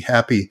I'm pretty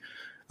happy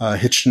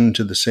hitched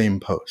into the same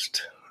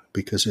post,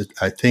 because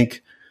I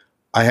think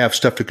I have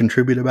stuff to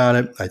contribute about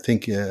it. I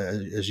think,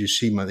 as you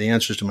see the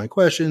answers to my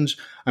questions,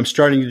 I'm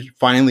starting to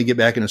finally get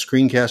back into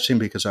screencasting,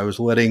 because I was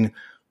letting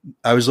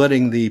I was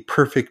letting the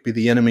perfect be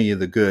the enemy of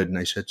the good. And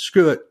I said,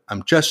 screw it.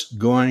 I'm just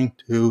going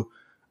to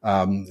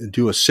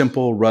do a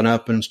simple run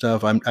up and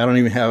stuff. I don't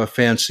even have a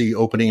fancy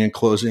opening and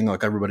closing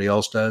like everybody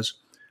else does.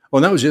 Oh,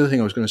 and that was the other thing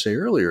I was going to say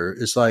earlier.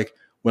 It's like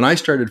when I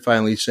started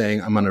finally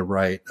saying I'm going to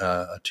write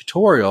a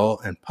tutorial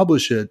and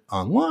publish it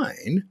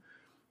online,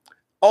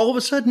 all of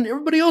a sudden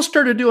everybody else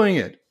started doing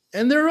it.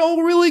 And they're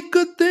all really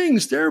good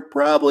things. There are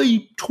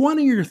probably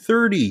 20 or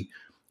 30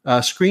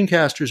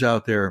 screencasters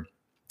out there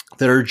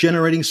that are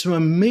generating some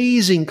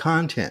amazing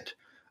content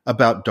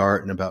about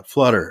Dart and about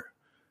Flutter.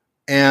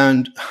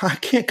 And I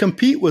can't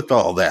compete with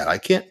all that. I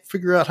can't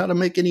figure out how to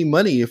make any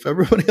money if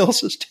everybody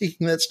else is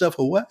taking that stuff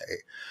away.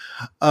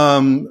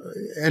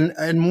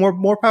 And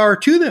more power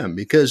to them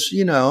because,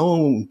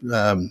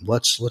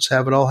 let's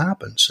have it all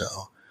happen. So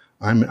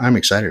I'm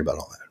excited about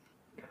all that.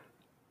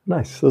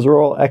 Nice. Those are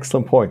all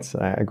excellent points.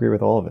 I agree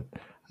with all of it.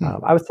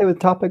 I would say with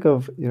the topic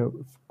of,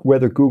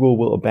 whether Google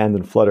will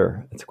abandon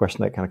Flutter, it's a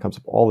question that kind of comes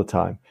up all the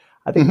time.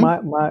 I think my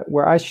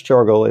where I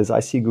struggle is I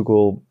see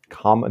Google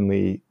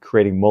commonly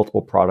creating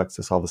multiple products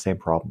to solve the same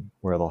problem,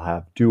 where they'll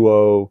have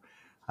Duo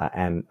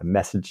and a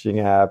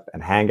messaging app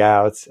and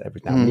Hangouts,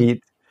 every now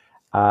Meet.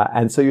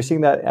 And so you're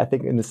seeing that, I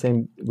think, in the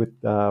same with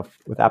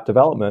app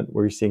development,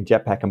 where you're seeing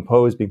Jetpack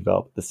Compose being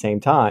developed at the same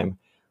time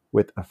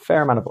with a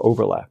fair amount of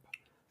overlap.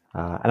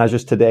 And I was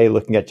just today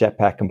looking at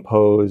Jetpack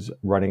Compose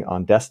running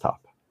on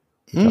desktop,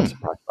 which I was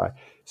surprised by.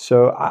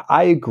 So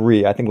I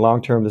agree. I think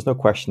long term, there's no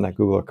question that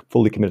Google are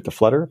fully committed to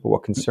Flutter. But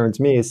what concerns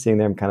me is seeing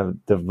them kind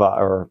of divide,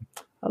 or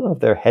I don't know if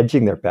they're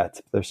hedging their bets,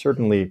 but they're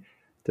certainly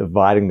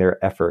dividing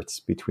their efforts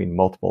between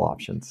multiple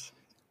options.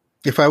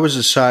 If I was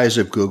the size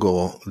of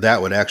Google,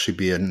 that would actually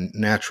be a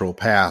natural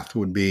path,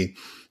 would be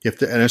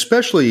and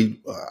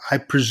especially, I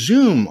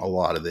presume a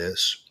lot of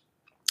this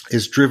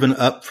is driven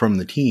up from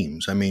the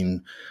teams. I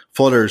mean,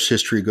 Flutter's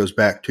history goes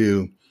back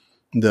to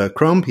the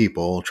Chrome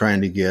people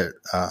trying to get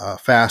a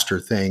faster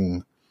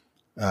thing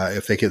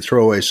if they could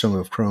throw away some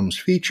of Chrome's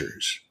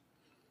features.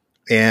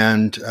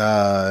 And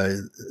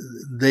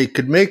they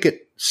could make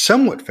it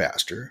somewhat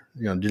faster,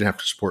 didn't have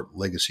to support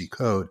legacy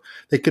code.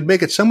 They could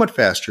make it somewhat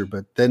faster,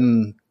 but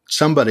then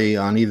somebody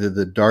on either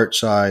the Dart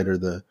side or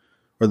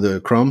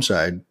the Chrome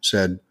side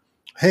said,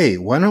 hey,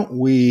 why don't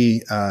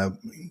we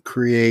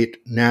create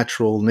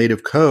natural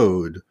native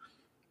code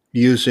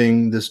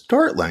using this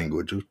Dart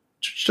language,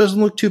 which doesn't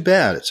look too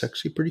bad. It's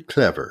actually pretty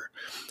clever.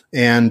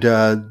 And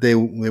they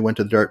went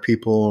to the Dart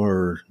people,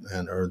 or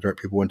Dart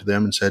people went to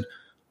them and said,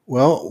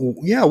 well,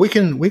 yeah, we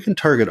can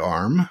target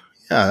ARM.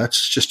 Yeah,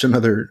 that's just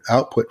another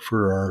output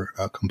for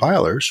our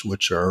compilers,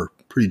 which are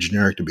pretty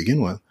generic to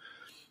begin with.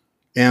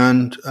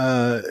 And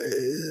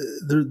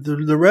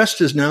the rest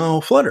is now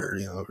Flutter.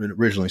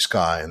 Originally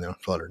Sky, and then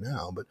Flutter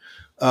now. But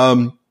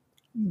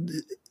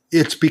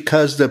it's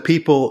because the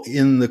people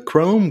in the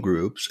Chrome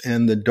groups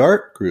and the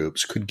Dart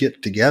groups could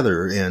get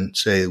together and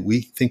say,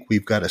 we think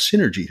we've got a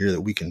synergy here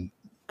that we can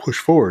push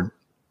forward.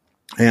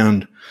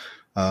 And,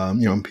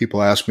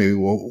 people ask me,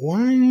 well,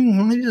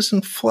 why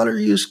doesn't Flutter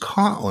use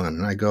Kotlin?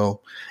 And I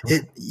go,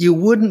 you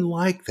wouldn't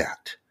like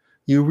that.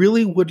 You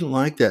really wouldn't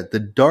like that. The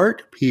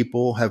Dart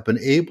people have been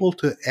able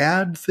to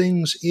add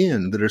things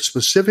in that are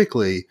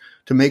specifically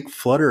to make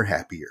Flutter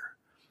happier.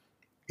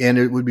 And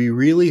it would be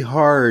really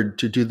hard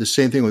to do the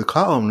same thing with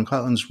Kotlin when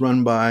Kotlin's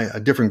run by a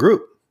different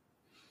group.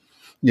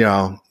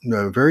 A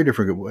very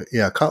different group.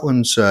 Yeah,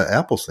 Kotlin's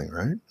Apple's thing,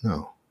 right?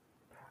 No.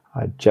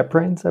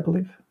 JetBrains, I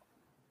believe.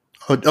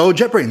 Oh,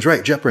 JetBrains,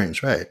 right.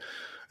 JetBrains, right.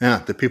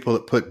 Yeah, the people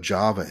that put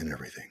Java in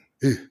everything.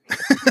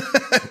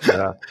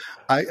 Yeah.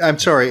 I'm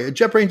sorry.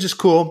 JetBrains is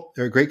cool.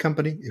 They're a great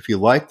company. If you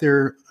like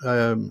their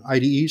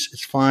IDEs,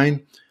 it's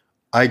fine.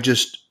 I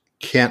just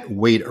can't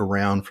wait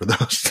around for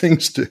those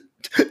things to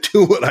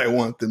do what I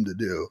want them to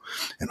do.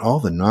 And all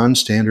the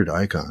non-standard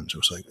icons. I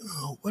was like,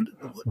 oh,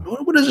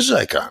 what is this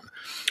icon?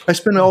 I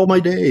spend all my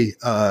day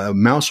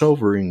mouse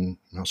overing.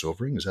 Mouse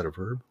overing, is that a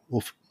verb?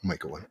 We'll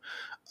make it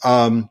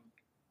one.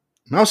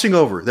 Mousing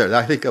over. There,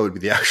 I think that would be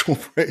the actual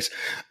phrase.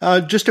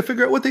 Just to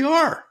figure out what they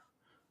are.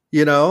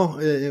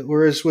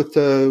 Whereas with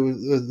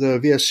the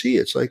VSC,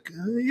 it's like,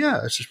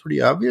 this is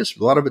pretty obvious.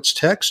 A lot of it's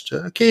text.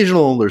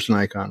 Occasional, there's an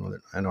icon with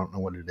it. I don't know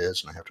what it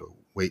is, and I have to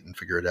wait and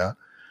figure it out.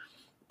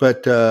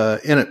 But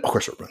and it, of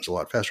course, it runs a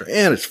lot faster,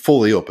 and it's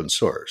fully open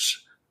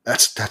source.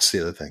 That's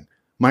the other thing.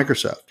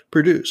 Microsoft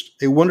produced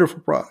a wonderful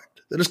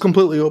product that is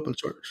completely open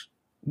source.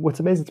 What's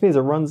amazing to me is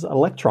it runs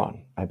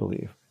Electron, I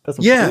believe. It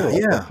doesn't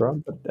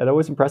Electron, but it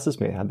always impresses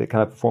me how the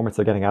kind of performance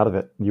they're getting out of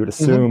it. You would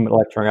assume an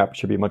Electron app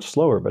should be much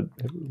slower, but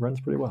it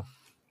runs pretty well.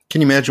 Can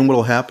you imagine what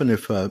will happen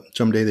if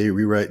someday they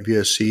rewrite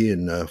VSC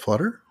in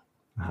Flutter?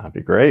 That'd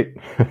be great.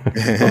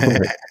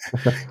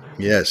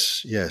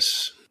 Yes.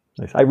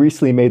 Nice. I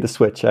recently made the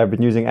switch. I've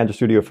been using Android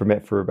Studio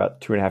for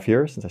about 2.5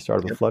 years since I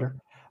started with Flutter.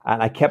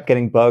 And I kept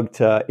getting bugged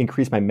to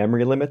increase my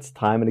memory limits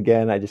time and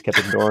again. I just kept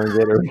ignoring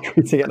it or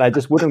increasing it, and I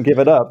just wouldn't give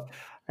it up.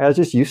 I was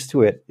just used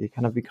to it. It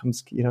kind of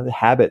becomes, the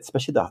habit,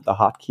 especially the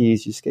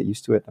hotkeys. You just get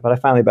used to it. But I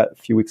finally, about a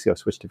few weeks ago,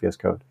 switched to VS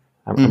Code.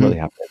 I'm really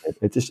happy with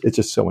it. It's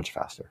just so much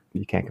faster.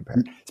 You can't compare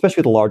it,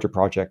 especially with a larger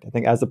project. I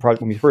think as the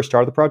project, when we first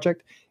started the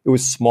project, it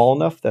was small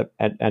enough that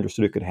Android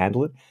Studio could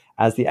handle it.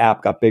 As the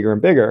app got bigger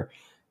and bigger,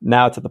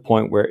 now it's at the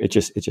point where it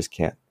just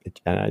can't.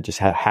 And I just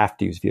have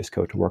to use VS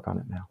Code to work on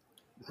it now.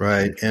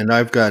 Right. And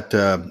I've got,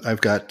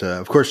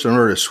 of course, in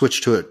order to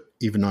switch to it,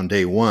 even on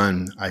day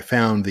one, I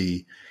found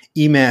the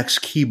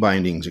Emacs key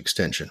bindings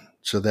extension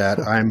so that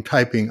I am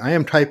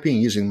typing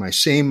using my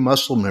same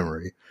muscle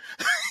memory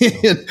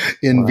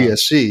in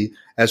VSC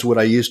as what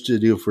I used to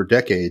do for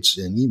decades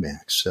in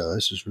Emacs. So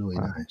this is really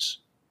nice.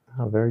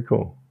 Oh, very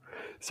cool.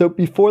 So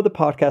before the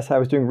podcast, I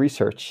was doing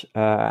research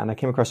and I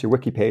came across your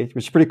wiki page,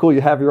 which is pretty cool.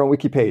 You have your own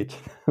wiki page.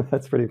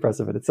 That's pretty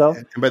impressive in itself.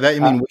 And by that, you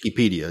mean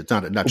Wikipedia. It's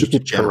not just a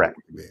general. Correct.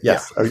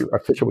 Yes, our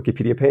official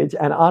Wikipedia page.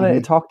 And on it,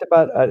 it talked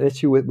about an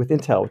issue with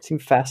Intel. It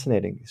seemed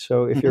fascinating.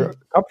 So if you're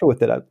comfortable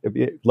with it,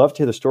 I'd love to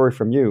hear the story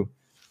from you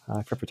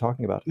for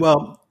talking about it.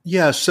 Well,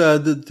 yes,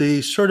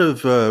 the sort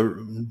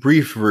of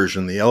brief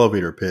version, the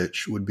elevator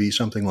pitch, would be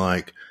something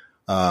like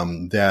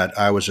that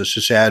I was a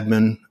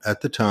sysadmin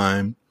at the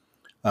time.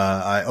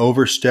 I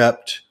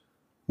overstepped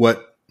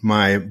what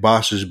my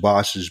boss's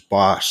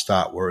boss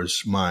thought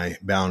was my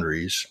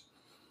boundaries.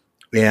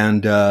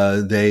 And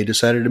they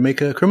decided to make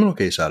a criminal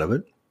case out of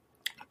it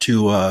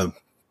to,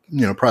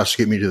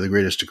 prosecute me to the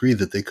greatest degree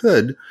that they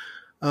could,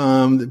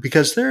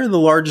 because they're the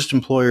largest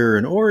employer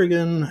in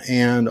Oregon,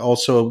 and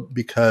also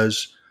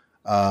because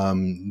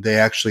they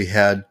actually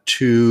had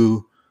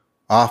two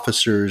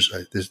officers.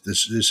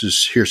 This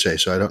is hearsay,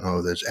 so I don't know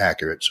if that's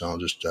accurate. So I'll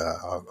just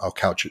I'll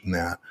couch it in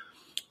that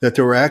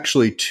there were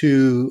actually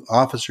two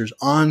officers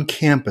on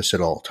campus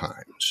at all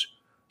times.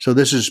 So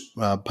this is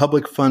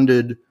public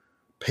funded,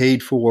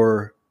 paid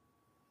for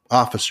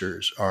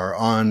officers are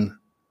on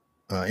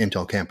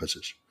Intel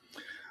campuses.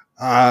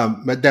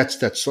 But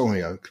that's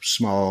only a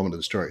small element of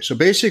the story. So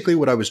basically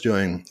what I was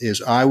doing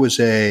is I was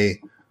a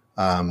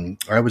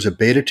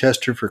beta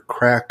tester for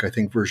Crack, I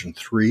think version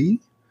 3,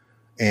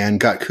 and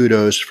got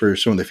kudos for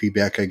some of the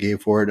feedback I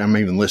gave for it. I'm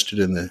even listed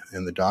in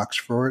the docs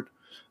for it.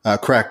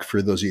 Crack,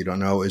 for those of you who don't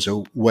know, is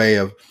a way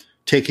of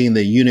taking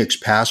the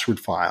Unix password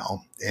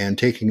file and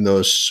taking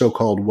those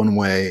so-called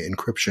one-way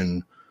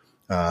encryption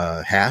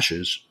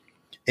hashes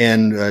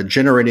and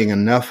generating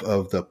enough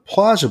of the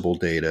plausible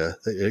data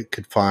that it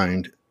could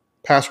find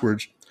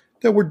passwords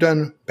that were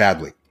done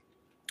badly.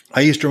 I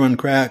used to run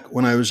Crack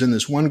when I was in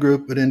this one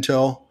group at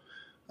Intel,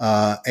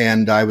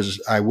 and I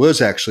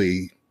was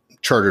actually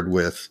chartered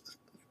with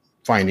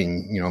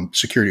finding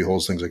security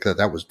holes, things like that.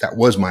 That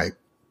was my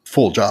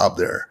full job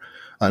there.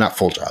 Not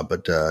full job,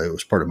 but it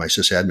was part of my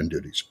sysadmin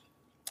duties.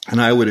 And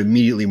I would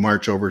immediately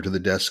march over to the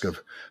desk of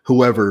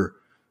whoever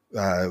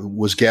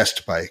was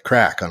guessed by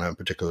Crack on a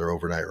particular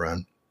overnight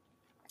run.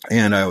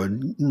 And I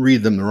would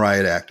read them the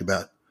riot act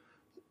about,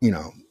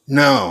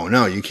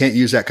 no, you can't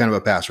use that kind of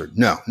a password.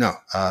 No,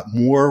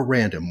 more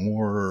random,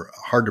 more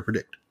hard to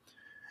predict.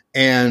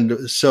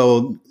 And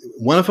so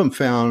one of them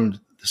found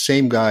the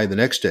same guy the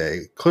next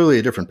day, clearly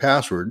a different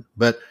password,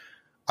 but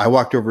I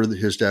walked over to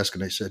his desk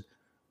and I said,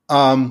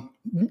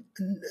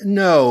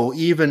 no,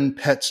 even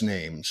pets'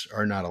 names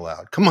are not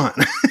allowed. Come on.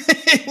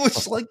 It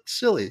was like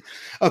silly.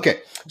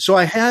 Okay. So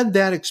I had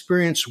that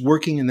experience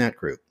working in that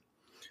group.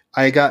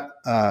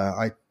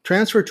 I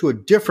transferred to a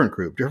different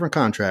group, different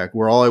contract,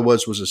 where all I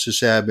was a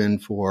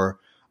sysadmin for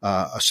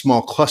a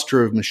small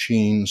cluster of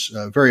machines,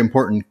 a very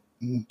important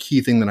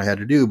key thing that I had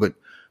to do, but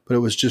it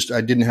was just,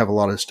 I didn't have a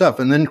lot of stuff.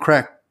 And then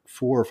Crack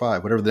 4 or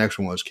 5, whatever the next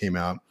one was, came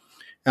out.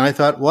 And I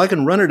thought, well, I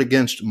can run it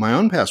against my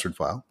own password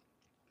file.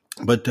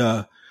 But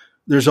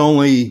there's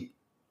only,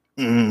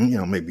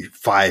 maybe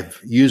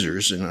 5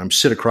 users, and I'm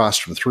sit across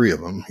from 3 of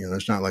them.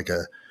 There's not like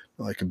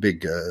a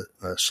big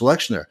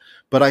selection there.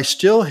 But I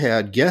still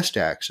had guest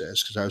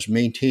access because I was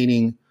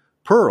maintaining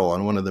Perl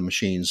on one of the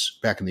machines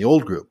back in the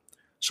old group.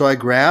 So I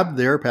grabbed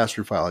their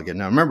password file again.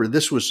 Now, remember,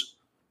 this was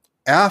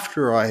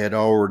after I had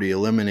already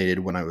eliminated,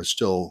 when I was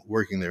still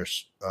working there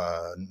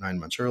 9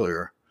 months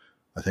earlier,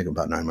 I think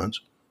about 9 months,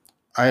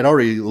 I had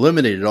already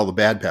eliminated all the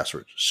bad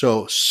passwords.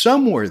 So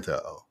somewhere,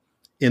 though,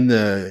 in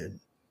the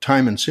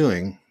time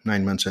ensuing,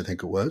 9 months, I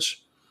think it was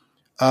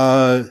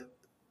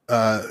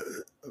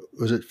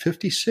it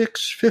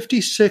 56?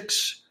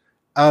 56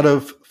 out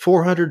of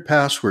 400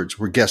 passwords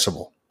were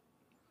guessable.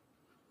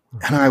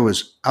 And I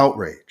was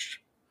outraged.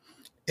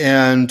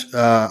 And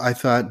I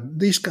thought,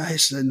 these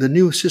guys, the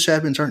new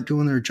sysadmins aren't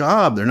doing their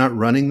job. They're not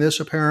running this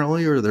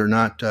apparently, or they're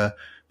not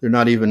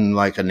even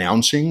like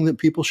announcing that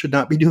people should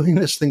not be doing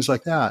this, things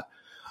like that.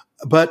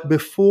 But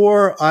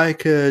before I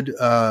could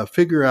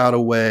figure out a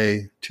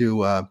way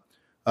to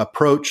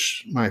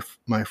approach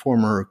my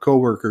former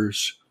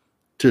coworkers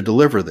to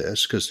deliver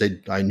this, because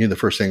I knew the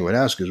first thing they would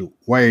ask is,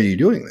 why are you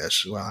doing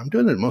this? Well, I'm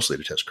doing it mostly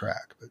to test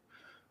Crack. But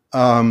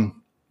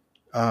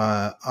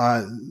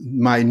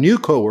my new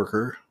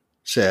coworker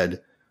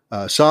said,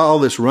 saw all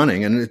this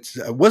running, and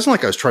it wasn't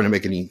like I was trying to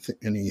make any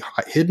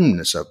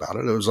hiddenness about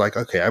it. It was like,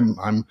 okay,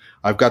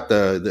 I've got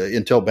the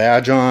Intel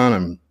badge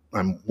on.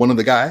 I'm one of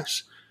the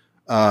guys.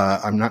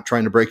 I'm not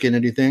trying to break in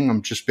anything.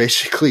 I'm just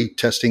basically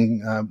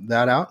testing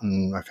that out,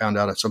 and I found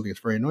out it's something that's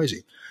very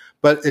noisy.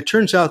 But it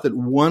turns out that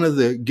one of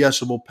the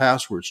guessable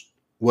passwords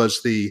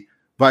was the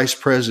vice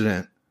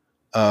president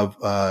of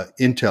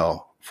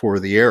Intel for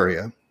the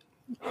area,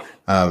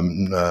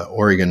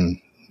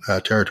 Oregon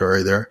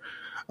territory there.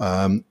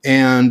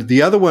 And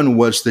the other one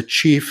was the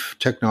chief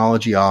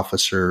technology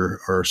officer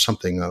or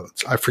something.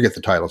 I forget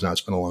the titles now. It's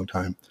been a long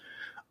time.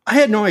 I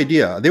had no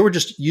idea. They were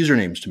just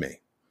usernames to me.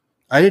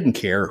 I didn't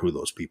care who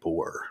those people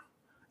were.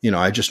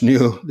 I just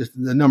knew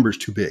the number's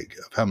too big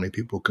of how many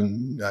people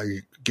can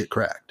get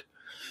cracked.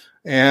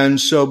 And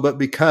so, but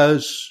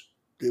because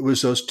it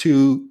was those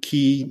two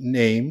key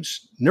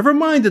names, never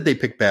mind that they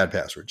picked bad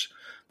passwords.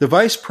 The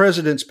vice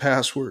president's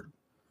password,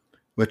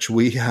 which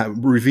we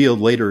have revealed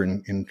later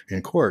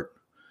in court,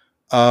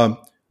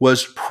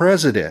 was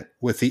president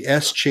with the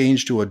S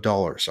changed to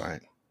a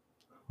 $sign.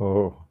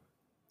 Oh.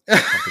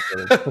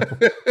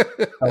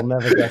 I'll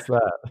never guess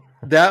that.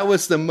 That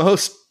was the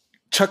most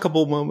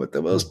chuckable moment,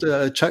 the most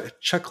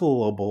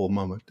chuckleable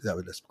moment. That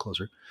was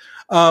closer.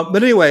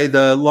 But anyway,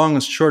 the long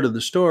and short of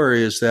the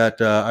story is that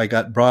I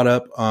got brought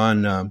up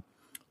on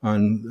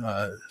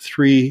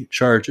 3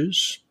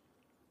 charges,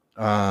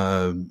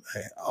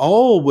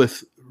 all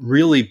with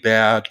really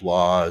bad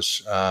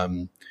laws.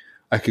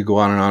 I could go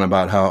on and on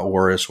about how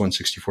ORS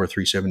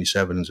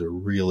 164.377 is a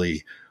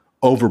really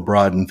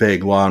overbroad and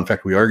vague law. In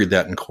fact, we argued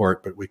that in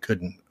court, but we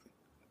couldn't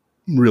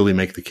really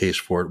make the case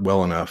for it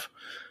well enough.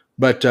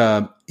 But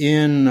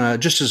in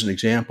just as an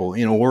example,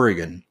 in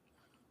Oregon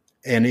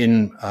and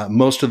in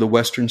most of the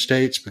western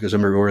states, because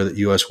I'm aware that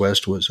U.S.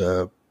 West was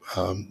a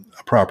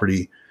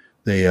property,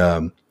 they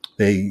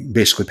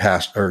basically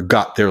passed or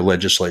got their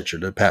legislature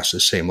to pass the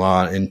same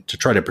law and to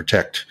try to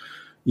protect,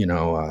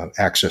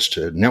 access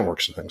to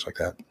networks and things like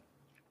that.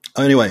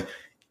 Anyway,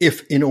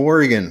 if in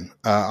Oregon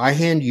I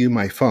hand you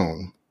my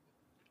phone,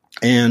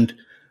 and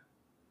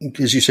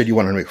because you said you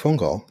wanted to make a phone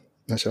call,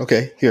 I said,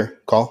 okay, here,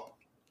 call.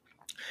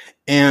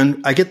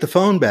 And I get the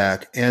phone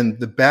back, and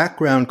the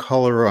background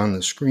color on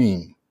the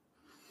screen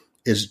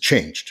is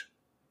changed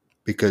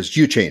because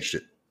you changed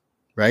it,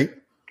 right?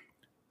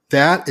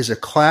 That is a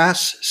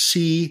Class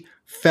C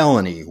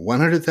felony,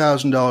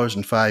 $100,000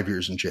 and 5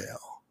 years in jail.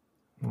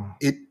 Wow.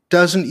 It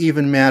doesn't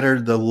even matter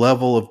the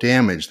level of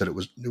damage that it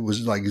was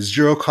like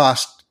zero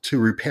cost to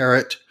repair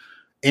it,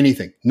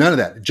 anything, none of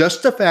that.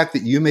 Just the fact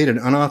that you made an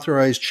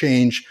unauthorized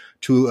change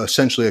to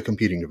essentially a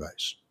computing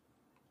device.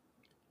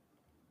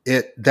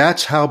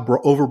 That's how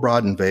overbroad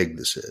and vague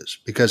this is,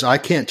 because I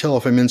can't tell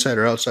if I'm inside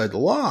or outside the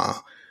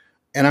law,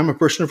 and I'm a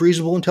person of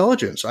reasonable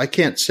intelligence. I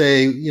can't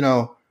say,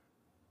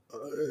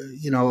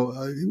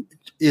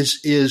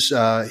 is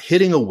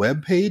hitting a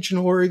web page in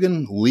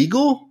Oregon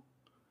legal?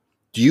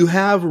 Do you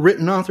have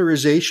written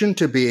authorization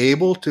to be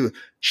able to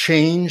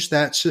change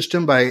that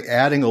system by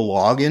adding a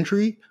log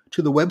entry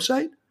to the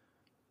website?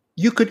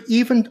 You could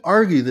even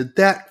argue that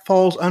that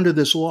falls under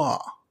this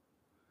law.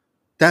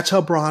 That's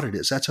how broad it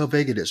is. That's how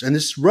vague it is. And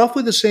it's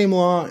roughly the same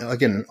law,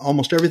 again,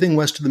 almost everything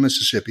west of the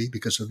Mississippi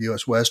because of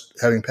U.S. West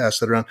having passed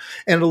that around,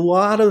 and a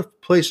lot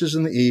of places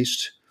in the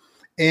east.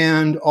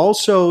 And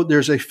also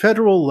there's a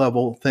federal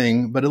level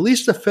thing, but at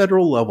least the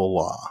federal level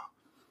law,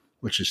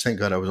 which is, thank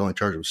God I was only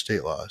charged with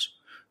state laws.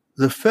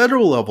 The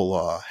federal level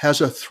law has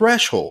a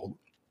threshold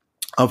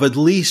of at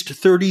least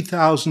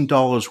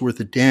 $30,000 worth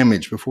of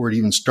damage before it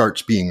even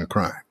starts being a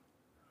crime,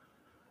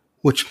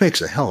 which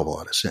makes a hell of a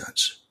lot of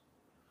sense.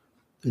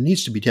 It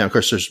needs to be down. Of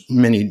course, there's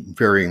many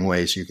varying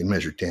ways you can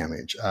measure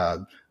damage.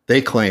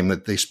 They claim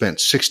that they spent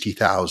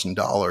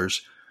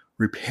 $60,000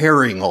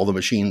 repairing all the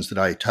machines that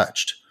I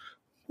touched.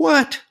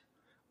 What?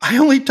 I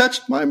only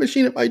touched my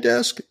machine at my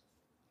desk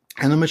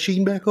and the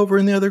machine back over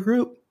in the other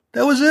group.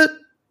 That was it.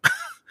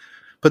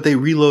 But they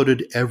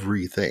reloaded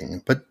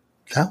everything. But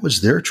that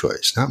was their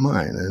choice, not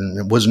mine. And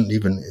it wasn't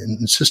even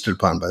insisted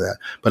upon by that.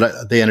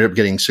 But they ended up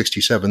getting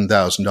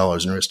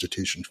 $67,000 in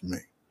restitution from me.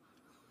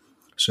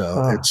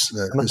 So it's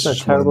a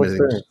terrible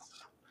experience.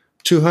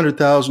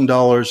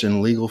 $200,000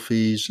 in legal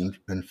fees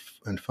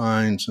and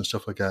fines and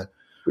stuff like that.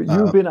 But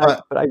you've been,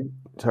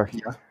 sorry.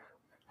 Yeah.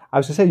 I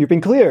was going to say, you've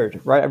been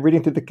cleared, right? I'm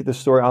reading through the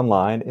story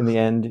online. In the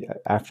end,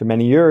 after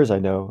many years, I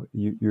know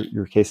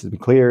your case has been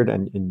cleared,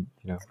 and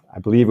I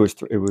believe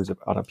it was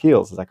on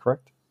appeals. Is that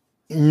correct?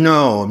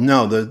 No.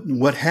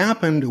 What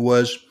happened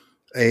was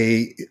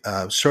a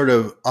sort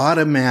of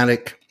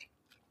automatic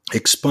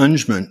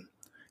expungement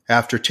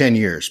after 10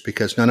 years,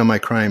 because none of my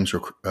crimes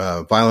were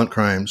violent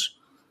crimes,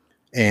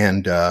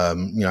 and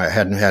I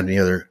hadn't had any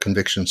other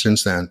convictions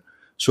since then.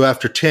 So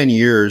after 10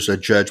 years, a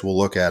judge will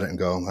look at it and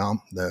go,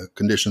 well, the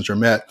conditions are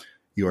met.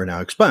 You are now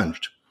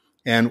expunged.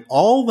 And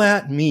all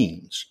that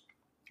means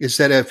is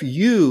that if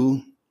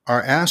you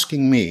are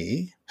asking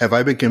me, have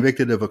I been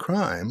convicted of a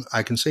crime?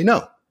 I can say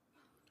no.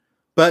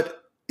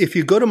 But if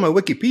you go to my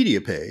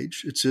Wikipedia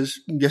page, it says,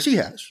 yes, he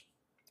has.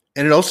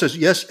 And it also says,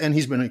 yes, and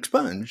he's been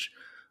expunged.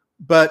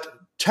 But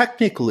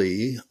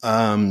technically,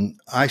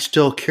 I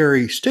still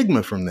carry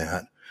stigma from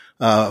that.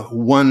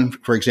 One,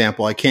 for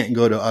example, I can't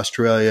go to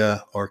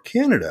Australia or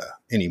Canada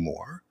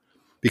anymore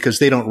because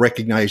they don't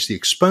recognize the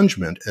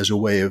expungement as a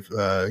way of,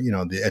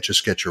 the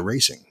Etch-a-Sketch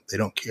erasing. They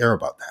don't care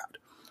about that.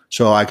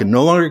 So I can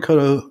no longer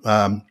go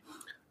to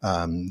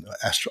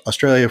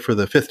Australia for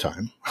the 5th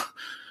time.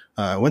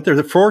 I went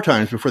there 4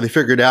 times before they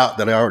figured out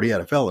that I already had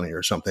a felony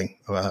or something.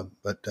 And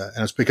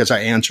it's because I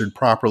answered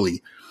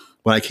properly.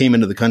 When I came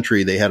into the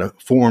country, they had a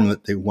form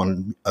that they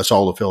wanted us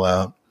all to fill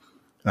out.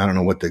 I don't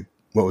know what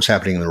was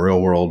happening in the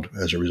real world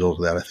as a result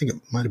of that. I think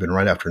it might have been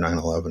right after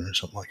 9/11 or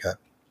something like that.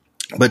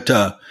 But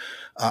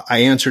I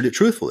answered it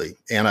truthfully,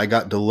 and I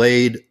got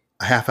delayed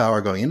a half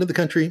hour going into the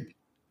country. And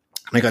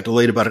I got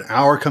delayed about an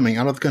hour coming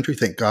out of the country.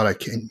 Thank God I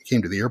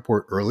came to the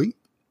airport early,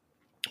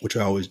 which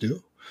I always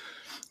do.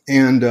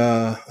 And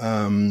but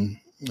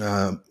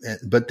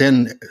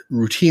then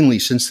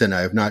routinely since then,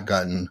 I have not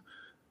gotten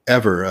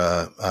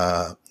ever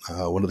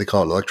what do they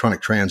call it?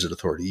 Electronic Transit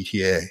Authority,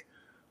 ETA,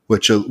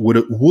 which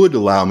would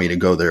allow me to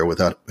go there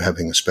without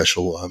having a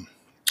special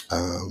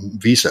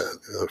visa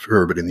for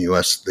everybody in the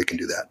U.S. They can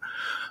do that,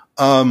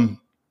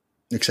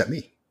 except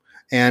me.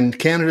 And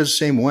Canada's the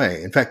same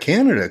way. In fact,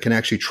 Canada can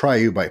actually try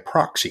you by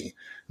proxy.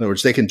 In other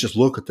words, they can just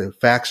look at the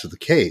facts of the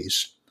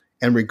case,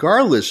 and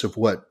regardless of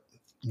what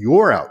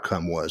your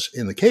outcome was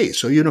in the case,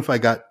 so even if I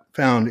got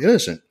found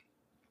innocent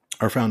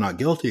or found not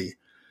guilty,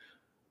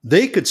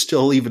 they could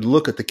still even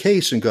look at the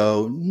case and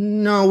go,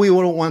 no, we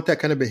don't want that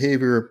kind of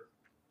behavior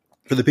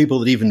for the people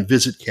that even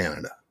visit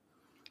Canada.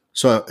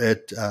 So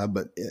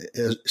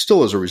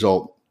still as a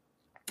result,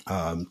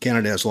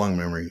 Canada has a long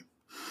memory,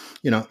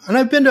 and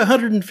I've been to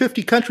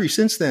 150 countries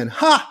since then.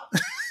 Ha!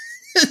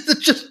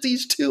 Just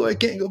these 2 I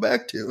can't go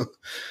back to.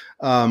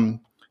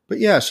 But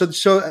yeah,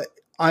 so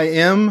I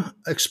am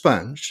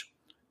expunged.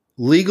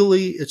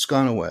 Legally, it's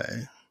gone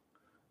away.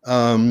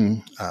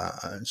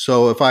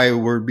 So if I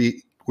were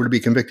to be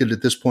convicted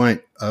at this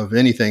point of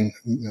anything,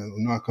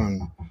 knock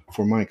on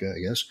Formica, I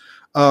guess,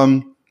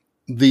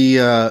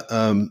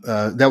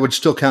 that would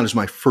still count as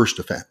my first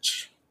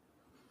offense.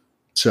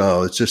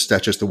 So that's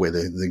just the way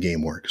the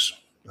game works.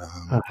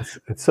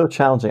 It's so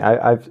challenging.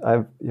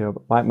 I've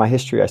my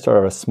history. I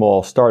started a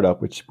small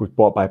startup which was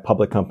bought by a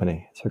public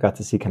company, so I got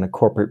to see kind of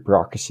corporate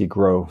bureaucrocy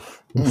grow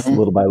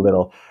little by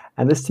little.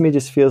 And this to me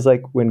just feels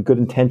like when good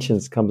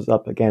intentions comes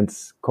up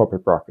against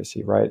corporate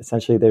bureaucracy, right?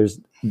 Essentially, there's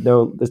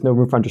no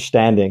room for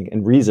understanding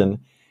and reason,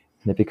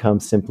 and it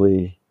becomes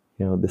simply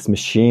this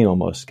machine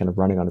almost kind of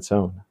running on its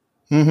own.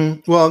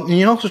 Mm-hmm. Well, and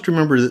you also have to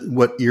remember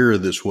what era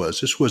this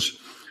was. This was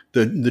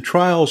the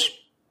trials.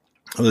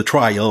 The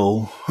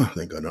trial,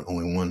 thank God,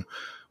 only one.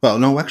 Well,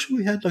 no, actually,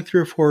 we had like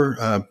 3 or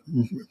 4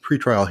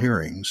 pretrial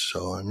hearings.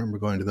 So I remember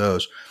going to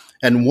those.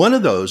 And one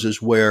of those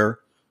is where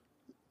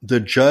the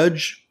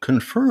judge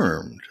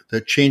confirmed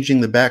that changing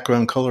the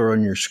background color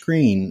on your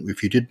screen,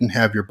 if you didn't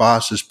have your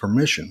boss's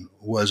permission,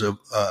 was a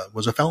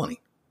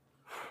felony.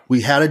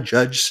 We had a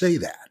judge say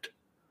that.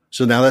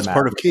 So now that's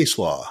part of case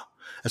law.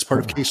 That's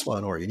part of case law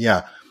in Oregon.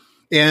 Yeah.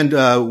 And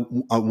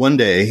one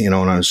day, when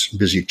I was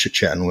busy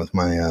chit-chatting with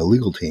my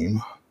legal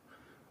team,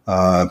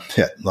 I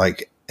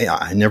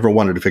never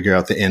wanted to figure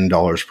out the end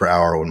dollars per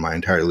hour when my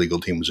entire legal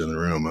team was in the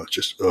room. It was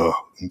just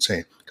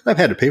insane because I've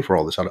had to pay for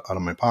all this out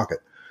of my pocket.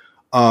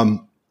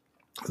 One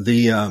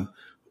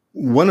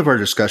of our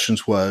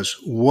discussions was,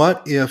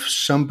 what if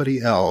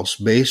somebody else,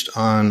 based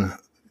on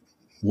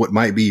what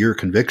might be your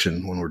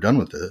conviction when we're done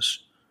with this,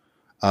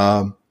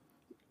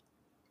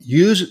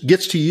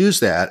 gets to use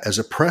that as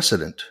a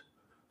precedent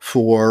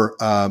for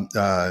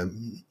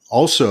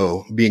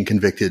also being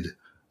convicted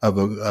of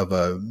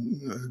a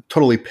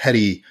totally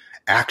petty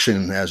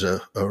action as a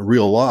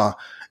real law.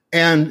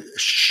 And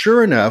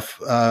sure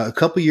enough, a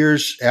couple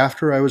years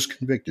after I was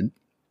convicted,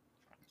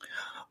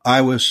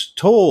 I was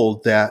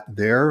told that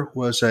there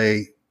was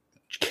a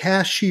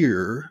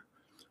cashier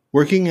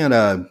working at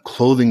a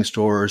clothing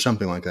store or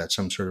something like that,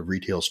 some sort of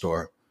retail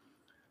store,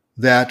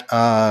 that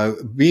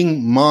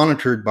being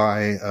monitored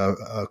by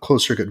a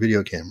closed-circuit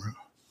video camera.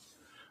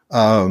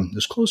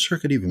 Does closed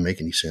circuit even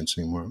make any sense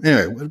anymore?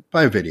 Anyway,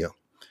 by video.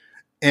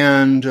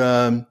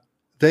 And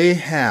they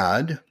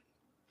had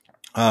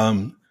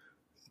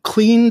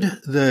cleaned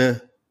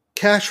the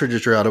cash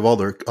register out of all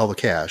the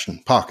cash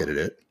and pocketed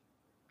it.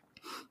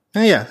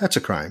 Now, yeah, that's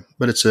a crime,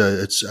 but I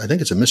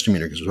think it's a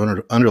misdemeanor because it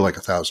was under like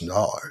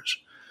 $1,000.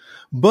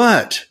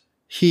 But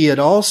he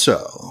or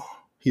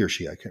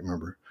she, I can't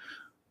remember,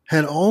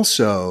 had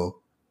also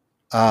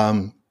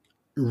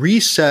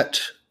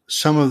reset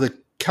some of the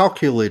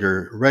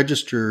calculator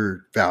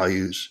register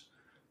values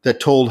that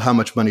told how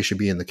much money should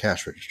be in the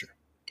cash register.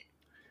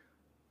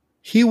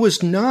 He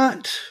was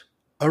not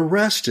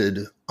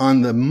arrested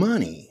on the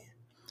money.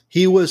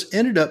 He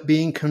ended up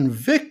being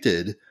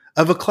convicted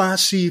of a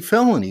Class C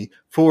felony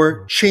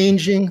for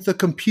changing the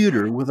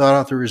computer without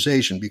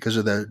authorization because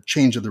of the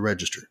change of the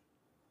register.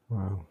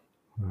 Wow.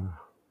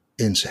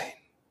 Insane.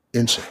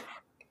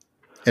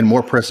 And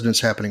more precedents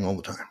happening all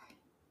the time.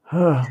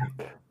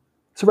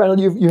 So, Randall,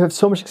 you have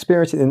so much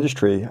experience in the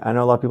industry. I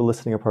know a lot of people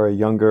listening are probably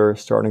younger,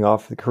 starting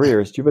off with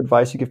careers. Do you have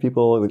advice you give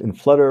people in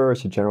Flutter or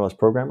to generalist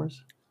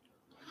programmers?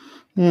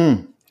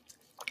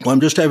 Well,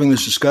 I'm just having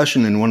this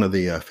discussion in one of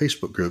the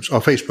Facebook groups.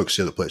 Oh, Facebook's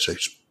the other place I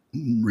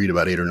read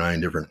about 8 or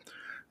 9 different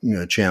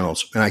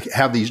channels. And I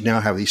have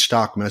these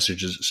stock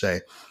messages that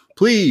say,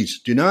 please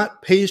do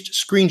not paste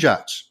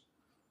screenshots.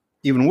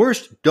 Even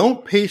worse,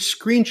 don't paste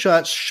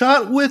screenshots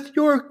shot with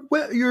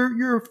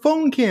your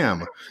phone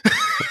cam.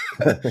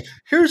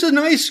 Here's a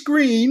nice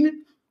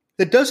screen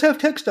that does have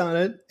text on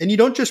it, and you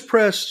don't just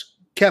press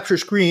capture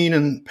screen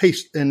and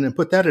paste and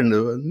put that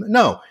into it.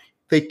 No,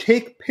 they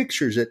take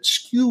pictures at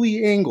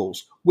skewy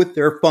angles with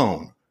their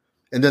phone,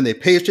 and then they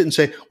paste it and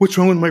say, what's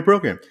wrong with my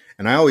program?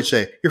 And I always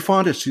say, your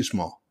font is too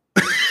small.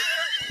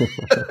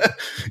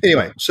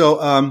 Anyway, so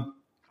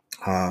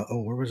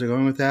where was I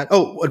going with that?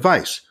 Oh,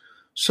 advice.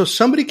 So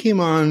somebody came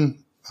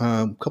on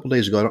a couple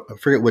days ago, I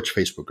forget which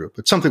Facebook group,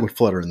 but something with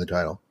Flutter in the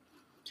title,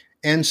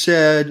 and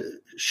said,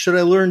 should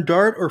I learn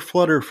Dart or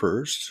Flutter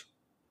first?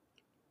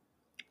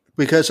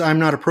 Because I'm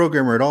not a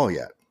programmer at all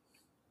yet.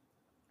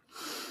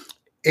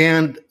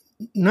 And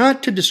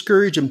not to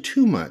discourage him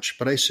too much,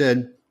 but I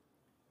said,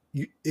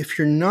 if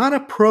you're not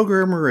a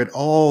programmer at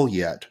all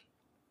yet,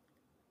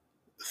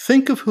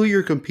 think of who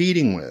you're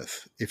competing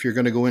with if you're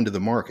going to go into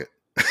the market.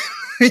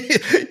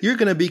 You're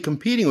going to be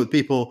competing with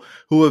people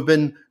who have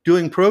been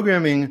doing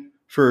programming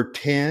for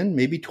 10,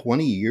 maybe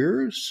 20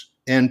 years,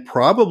 and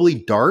probably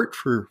Dart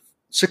for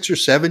 6 or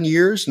 7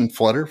 years and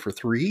Flutter for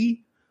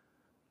 3.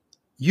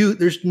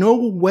 There's no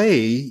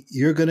way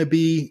you're going to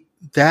be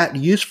that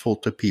useful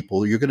to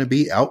people. You're going to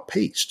be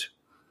outpaced.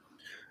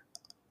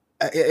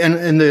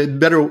 And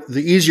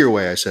the easier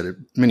way I said it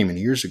many,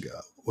 many years ago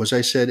was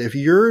I said, if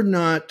you're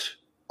not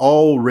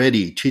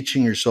already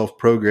teaching yourself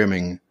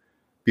programming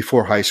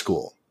before high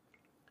school,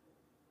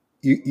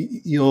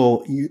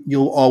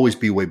 you'll always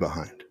be way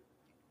behind,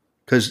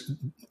 because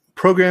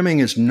programming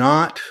is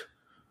not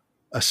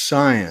a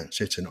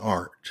science, it's an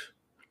art.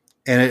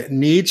 And it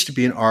needs to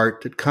be an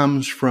art that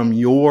comes from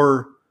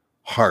your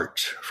heart,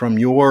 from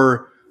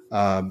your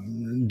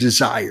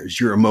desires,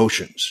 your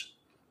emotions.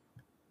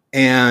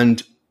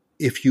 And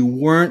if you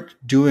weren't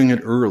doing it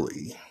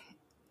early,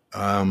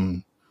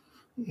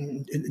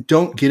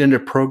 don't get into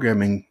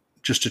programming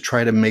just to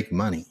try to make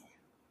money.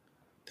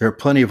 There are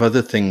plenty of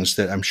other things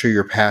that I'm sure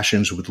your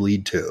passions would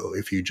lead to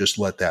if you just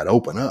let that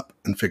open up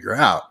and figure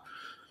out.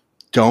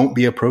 Don't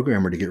be a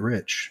programmer to get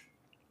rich.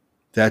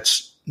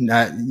 That's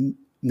not.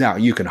 Now,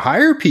 you can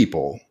hire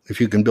people if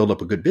you can build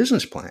up a good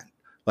business plan,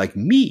 like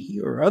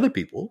me or other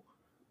people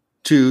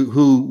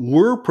who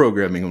were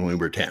programming when we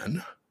were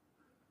 10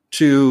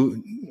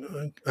 to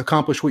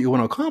accomplish what you want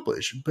to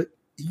accomplish. But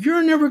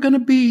you're never going to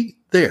be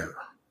there.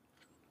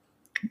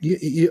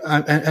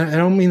 I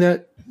don't mean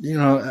that,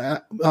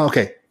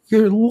 okay.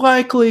 You're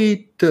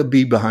likely to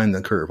be behind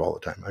the curve all the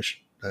time.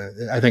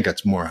 I think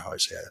that's more how I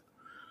say it.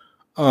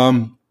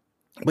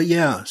 But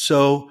yeah,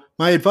 so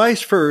my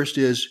advice first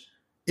is,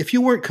 if you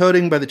weren't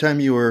coding by the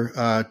time you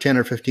were 10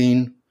 or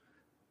 15,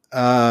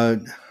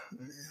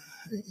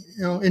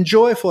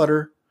 enjoy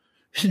Flutter,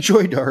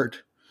 enjoy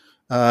Dart,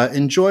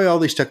 enjoy all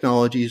these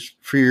technologies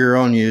for your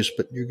own use.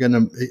 But you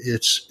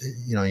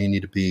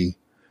need to be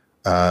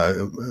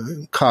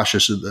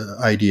cautious of the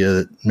idea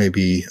that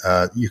maybe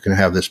you can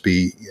have this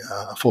be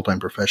a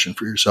full-time profession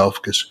for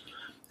yourself, because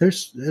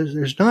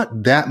there's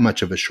not that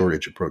much of a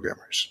shortage of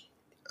programmers.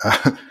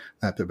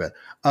 Not that bad.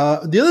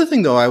 The other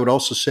thing, though, I would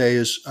also say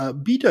is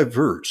be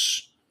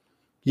diverse.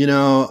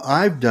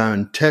 I've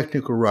done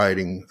technical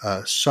writing,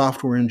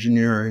 software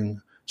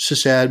engineering,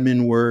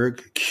 sysadmin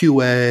work,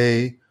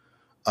 QA,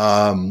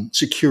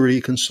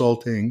 security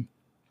consulting,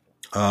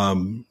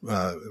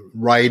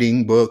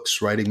 writing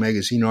books, writing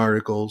magazine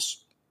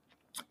articles,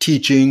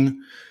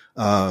 teaching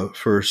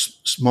for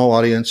small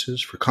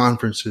audiences, for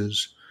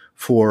conferences,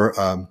 for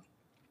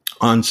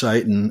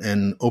on-site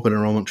and open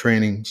enrollment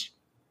trainings.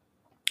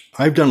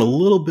 I've done a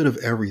little bit of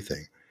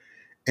everything,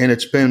 and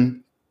it's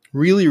been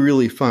really,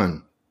 really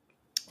fun.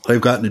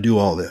 I've gotten to do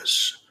all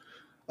this.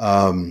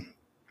 And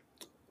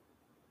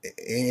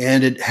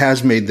it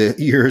has made the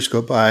years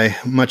go by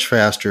much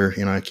faster.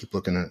 I keep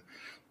looking at,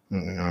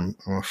 I'm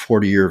a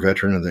 40-year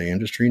veteran of the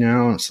industry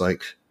now. And it's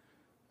like,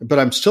 but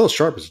I'm still as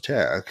sharp as a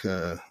tack.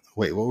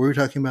 Wait, what were we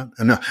talking about?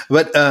 No,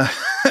 but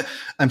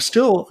I'm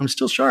still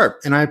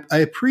sharp. And I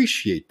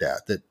appreciate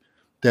that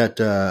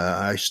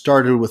I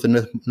started with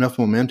enough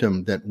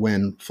momentum that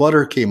when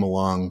Flutter came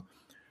along,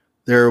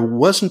 there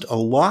wasn't a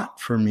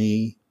lot for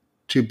me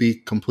to be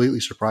completely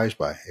surprised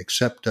by,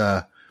 except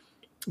generics.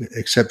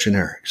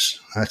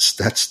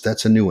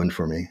 That's a new one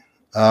for me.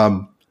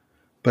 But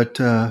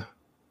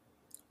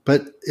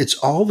it's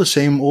all the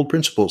same old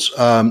principles.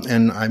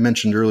 And I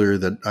mentioned earlier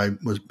that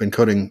been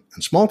coding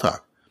in Smalltalk.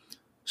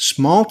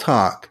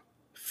 Smalltalk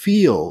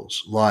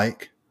feels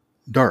like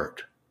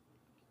Dart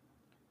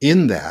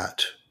in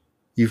that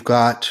you've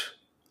got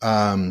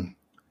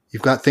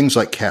things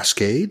like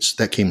cascades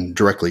that came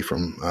directly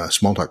from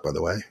Smalltalk, by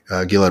the way.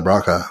 Gilad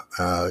Bracha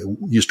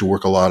used to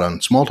work a lot on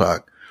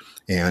Smalltalk,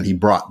 and he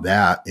brought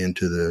that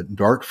into the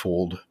Dart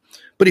fold.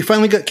 But he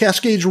finally got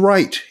cascades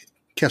right.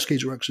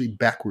 Cascades were actually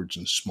backwards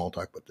in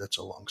Smalltalk, but that's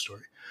a long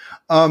story.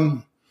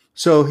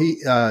 So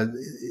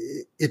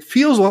it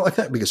feels a lot like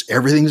that because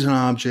everything's an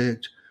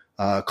object,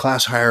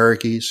 class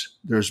hierarchies.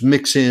 There's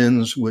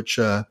mix-ins, which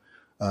Squeak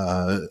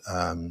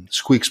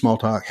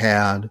Smalltalk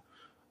had.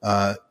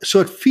 So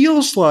it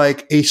feels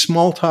like a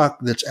Smalltalk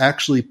that's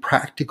actually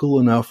practical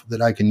enough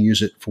that I can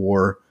use it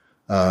for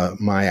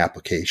my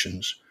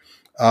applications.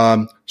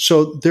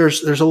 So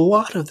there's a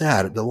lot of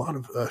that, a lot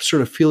of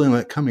sort of feeling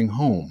like coming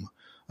home.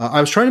 I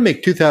was trying to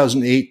make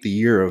 2008 the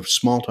year of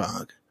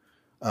Smalltalk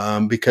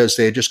because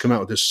they had just come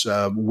out with this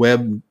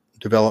web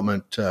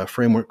development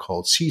framework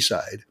called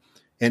Seaside,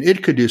 and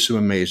it could do some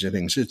amazing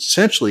things. It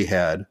essentially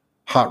had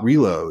hot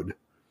reload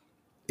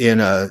in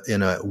a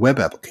web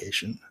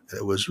application.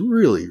 It was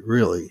really,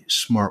 really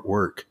smart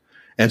work.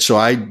 And so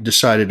I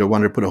decided I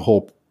wanted to put a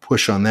whole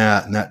push on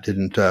that, and that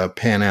didn't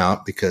pan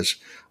out because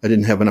I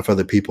didn't have enough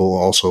other people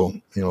also,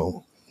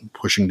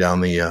 pushing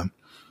down the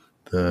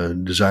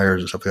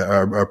desires and stuff like that,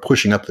 or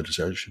pushing up the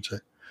desires, I should say.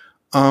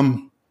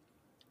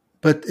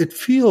 But it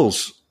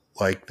feels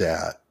like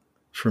that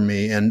for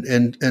me.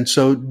 And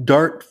so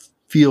Dart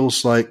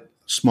feels like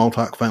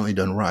Smalltalk finally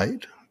done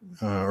right,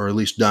 or at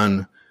least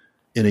done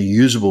in a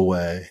usable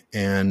way,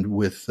 and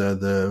with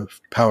the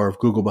power of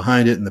Google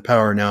behind it, and the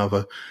power now of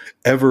a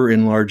ever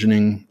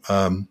enlarging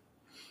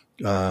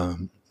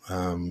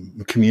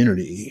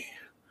community,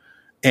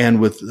 and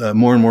with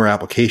more and more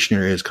application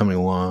areas coming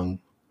along.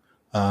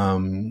 I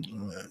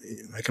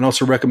can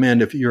also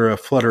recommend, if you're a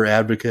Flutter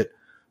advocate,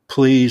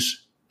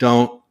 please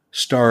don't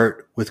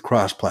start with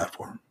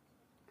cross-platform.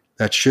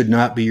 That should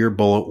not be your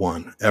bullet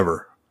one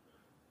ever.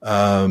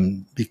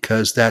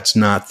 Because that's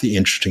not the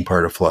interesting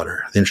part of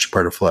Flutter. The interesting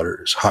part of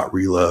Flutter is hot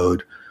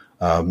reload.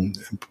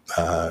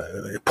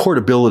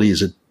 Portability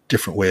is a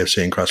different way of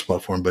saying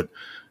cross-platform, but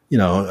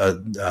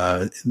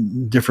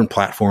different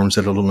platforms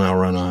that it'll now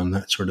run on,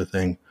 that sort of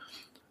thing.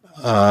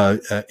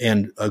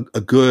 And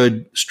a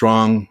good,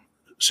 strong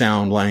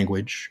sound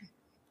language,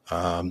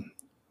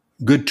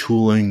 good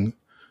tooling,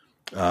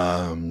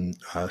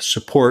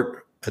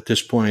 support at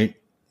this point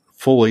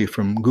fully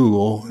from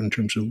Google in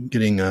terms of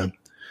getting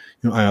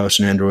iOS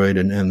and Android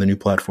and the new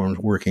platforms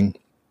working.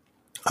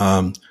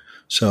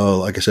 So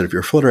like I said, if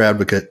you're a Flutter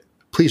advocate,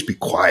 please be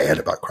quiet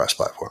about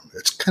cross-platform.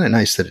 It's kind of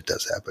nice that it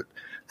does that, but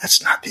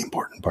that's not the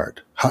important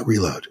part. Hot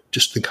reload.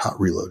 Just think hot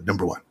reload,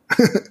 number one.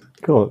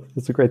 Cool.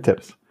 Those are great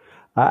tips.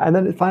 And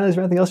then finally, is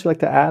there anything else you'd like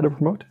to add or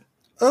promote?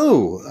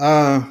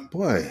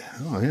 Boy.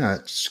 Oh, yeah,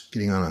 it's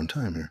getting on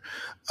time here.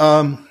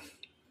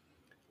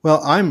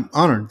 Well, I'm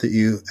honored that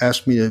you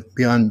asked me to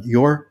be on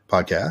your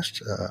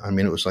podcast.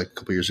 It was like a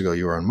couple years ago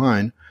you were on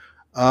mine.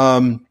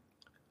 I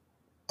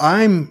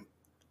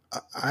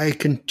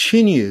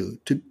continue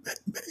to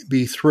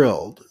be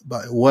thrilled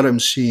by what I'm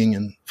seeing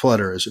in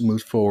Flutter as it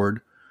moves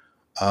forward.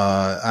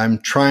 I'm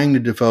trying to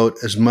devote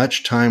as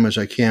much time as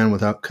I can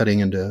without cutting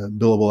into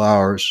billable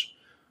hours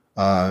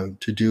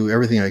to do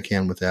everything I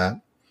can with that.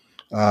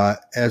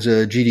 As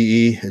a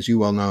GDE, as you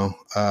well know,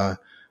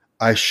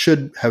 I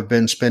should have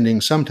been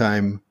spending some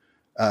time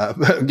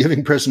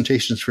giving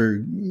presentations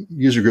for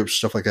user groups,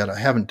 stuff like that. I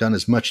haven't done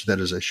as much of that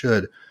as I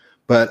should.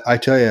 But I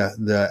tell you,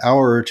 the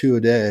hour or two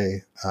a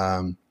day,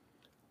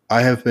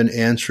 I have been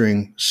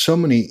answering so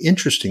many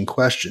interesting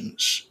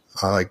questions,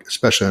 like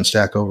especially on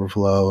Stack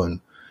Overflow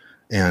and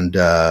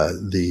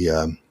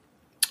the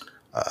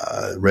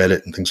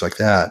Reddit and things like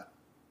that.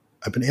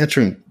 I've been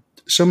answering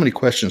so many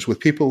questions with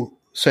people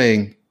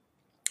saying,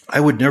 I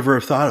would never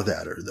have thought of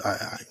that. Or,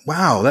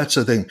 wow, that's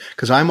the thing.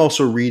 Because I'm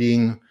also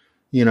reading,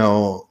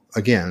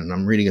 again,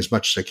 I'm reading as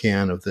much as I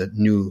can of the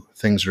new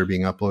things that are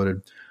being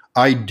uploaded.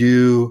 I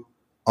do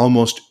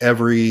almost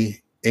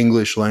every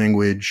English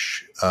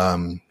language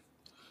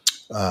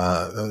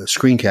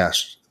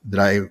screencast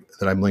that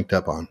I'm linked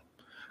up on,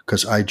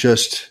 because I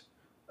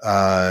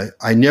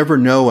never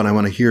know when I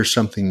want to hear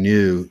something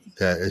new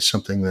that is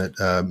something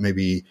that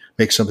maybe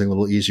makes something a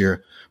little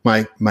easier.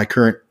 My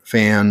current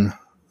fan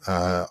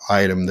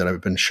item that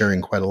I've been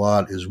sharing quite a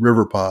lot is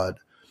RiverPod,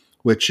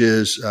 which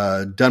is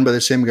done by the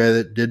same guy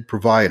that did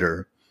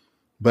Provider,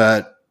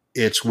 but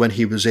it's when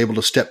he was able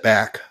to step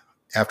back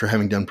after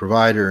having done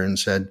Provider and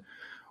said,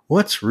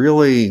 what's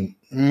really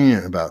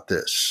about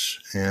this?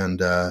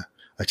 And I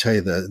tell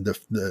you,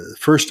 the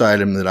first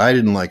item that I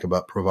didn't like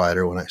about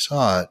Provider when I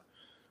saw it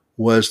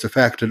was the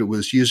fact that it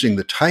was using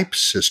the type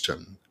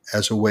system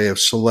as a way of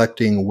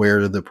selecting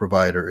where the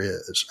provider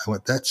is. I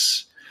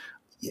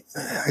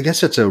guess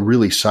that's a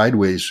really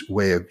sideways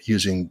way of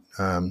using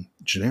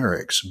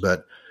generics,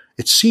 but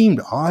it seemed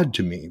odd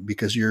to me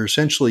because you're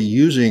essentially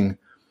using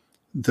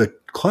the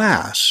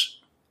class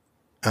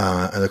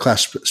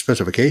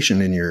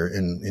specification in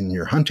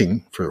your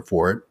hunting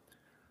for it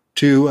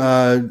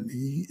to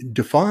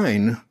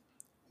define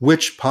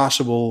which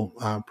possible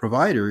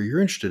provider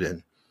you're interested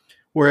in.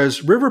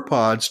 Whereas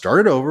RiverPod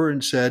started over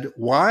and said,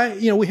 why,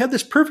 we have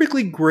this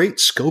perfectly great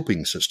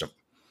scoping system,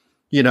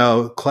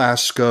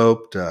 class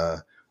scoped,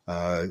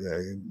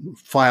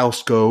 file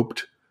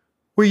scoped,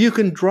 where you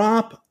can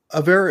drop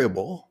a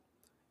variable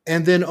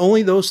and then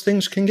only those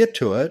things can get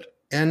to it.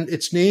 And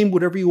it's named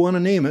whatever you want to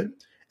name it.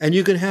 And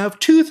you can have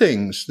two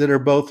things that are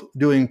both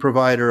doing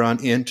provider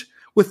on int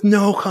with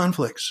no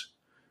conflicts,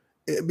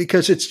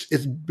 because it's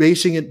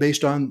basing it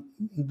based on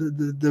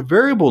the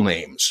variable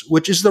names,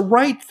 which is the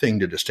right thing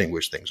to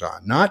distinguish things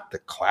on, not the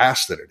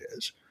class that it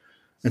is.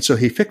 And so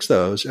he fixed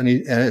those, and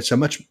it's a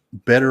much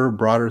better,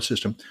 broader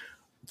system.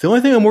 The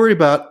only thing I'm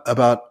worried about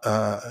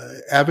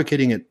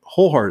advocating it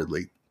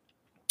wholeheartedly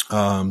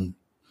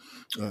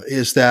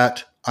is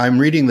that I'm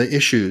reading the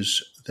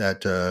issues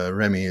that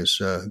Remy is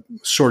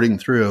sorting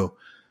through.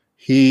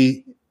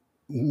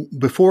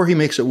 Before he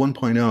makes it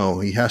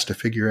 1.0, he has to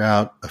figure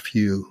out a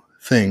few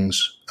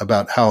things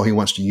about how he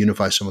wants to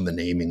unify some of the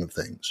naming of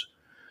things.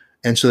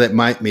 And so that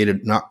might make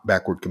it not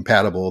backward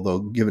compatible, though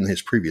given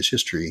his previous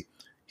history,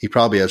 he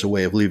probably has a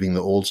way of leaving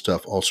the old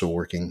stuff also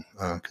working,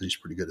 because he's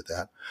pretty good at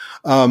that.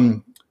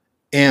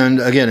 And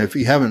again, if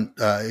you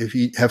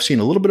have seen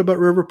a little bit about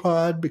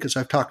RiverPod, because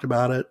I've talked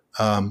about it,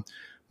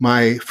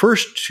 my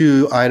first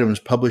two items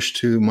published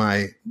to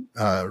my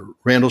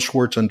Randall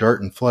Schwartz on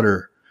Dart and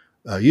Flutter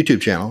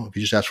YouTube channel, if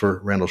you just ask for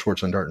Randall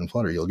Schwartz on Dart and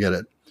Flutter, you'll get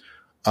it,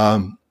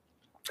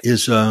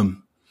 is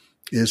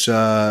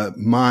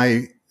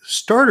my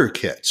starter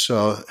kit.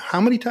 So how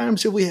many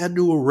times have we had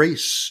to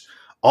erase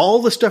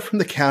all the stuff from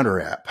the counter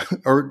app,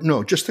 or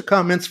no, just the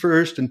comments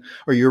first,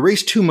 or you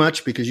erase too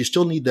much because you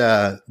still need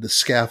the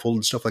scaffold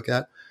and stuff like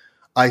that?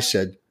 I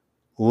said,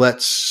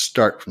 let's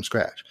start from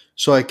scratch.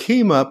 So I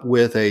came up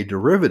with a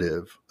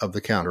derivative of the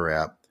counter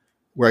app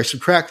where I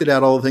subtracted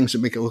out all the things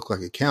that make it look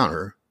like a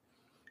counter.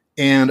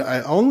 And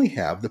I only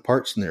have the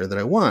parts in there that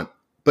I want,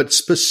 but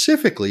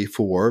specifically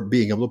for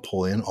being able to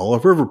pull in all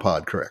of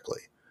RiverPod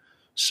correctly.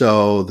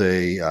 So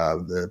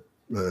the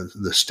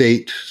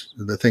state,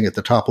 the thing at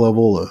the top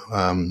level,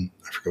 I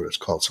forget what it's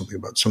called,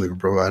 something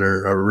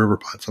provider or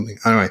RiverPod, something.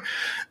 Anyway,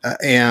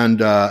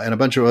 and a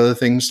bunch of other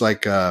things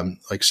like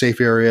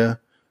safe area, a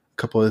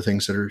couple other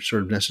things that are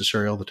sort of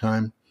necessary all the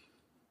time.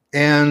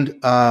 And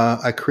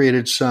I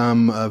created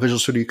some Visual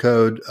Studio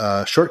Code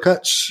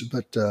shortcuts,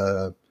 but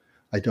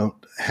I don't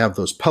have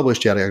those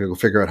published yet. I got to go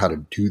figure out how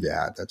to do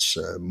that. That's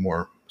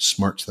more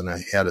smarts than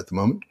I had at the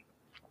moment.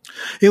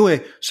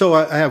 Anyway, so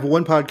I have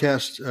one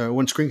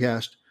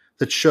screencast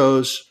that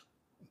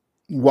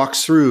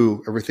walks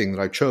through everything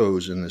that I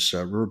chose in this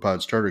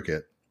RiverPod starter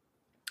kit.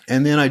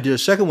 And then I did a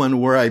second one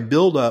where I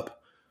build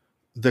up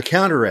the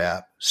counter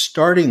app,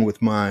 starting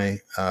with my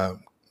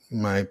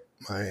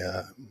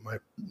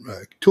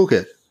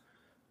toolkit,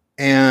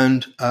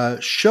 and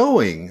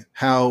showing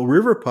how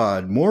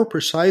RiverPod more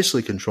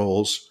precisely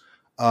controls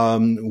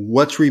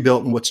what's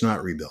rebuilt and what's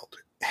not rebuilt.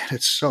 And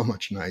it's so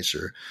much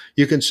nicer.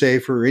 You can say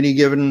for any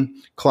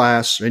given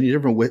class, any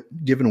different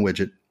given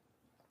widget,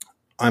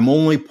 I'm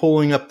only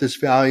pulling up this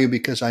value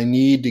because I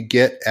need to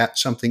get at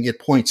something it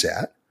points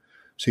at.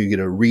 So you get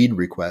a read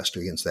request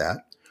against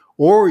that.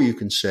 Or you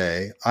can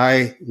say,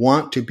 I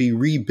want to be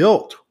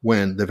rebuilt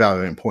when the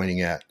value I'm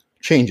pointing at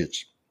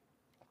changes.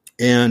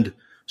 And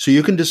so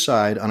you can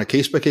decide on a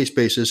case-by-case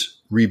basis,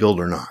 rebuild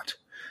or not.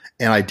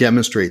 And I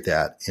demonstrate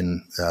that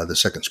in the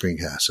second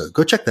screencast. So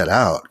go check that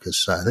out,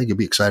 because I think you'll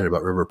be excited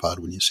about RiverPod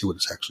when you see what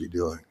it's actually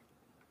doing.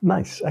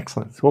 Nice.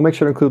 Excellent. So we'll make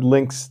sure to include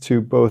links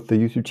to both the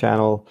YouTube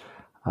channel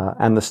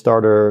and the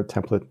starter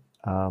template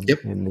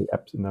in the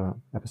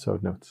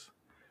episode notes.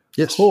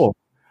 Yes. Cool.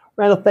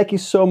 Randall, thank you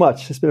so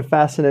much. It's been a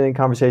fascinating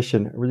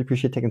conversation. I really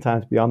appreciate taking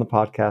time to be on the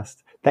podcast.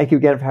 Thank you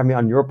again for having me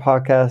on your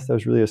podcast. That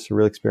was really a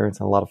surreal experience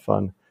and a lot of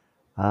fun.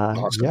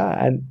 Awesome.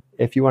 Yeah. And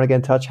if you want to get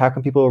in touch, how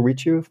can people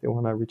reach you if they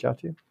want to reach out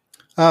to you?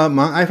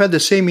 I've had the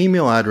same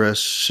email address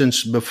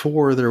since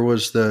before there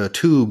was the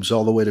tubes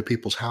all the way to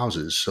people's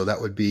houses. So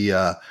that would be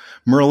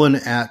Merlin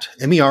at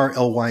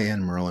MERLYN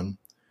Merlin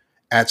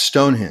at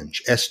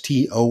Stonehenge,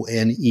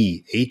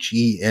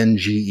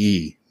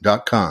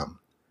 STONEHENGE.com.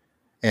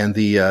 And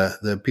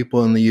the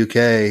people in the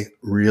UK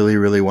really,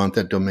 really want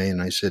that domain.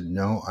 I said,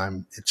 no,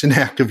 it's in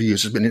active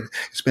use.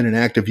 It's been in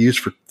active use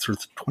for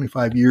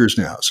 25 years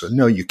now. So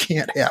no, you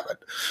can't have it.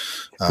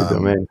 The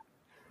domain.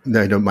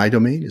 My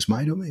domain is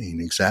my domain.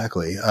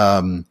 Exactly.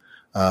 And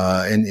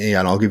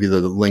I'll give you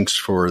the links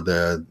for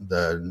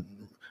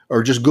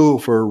or just Google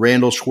for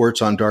Randall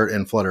Schwartz on Dart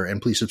and Flutter, and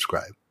please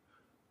subscribe.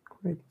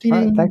 Great. All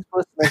right, thanks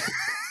for listening.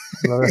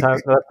 Another time,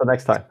 that's the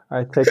next time. All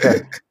right, take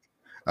care.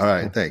 All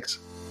right, thanks.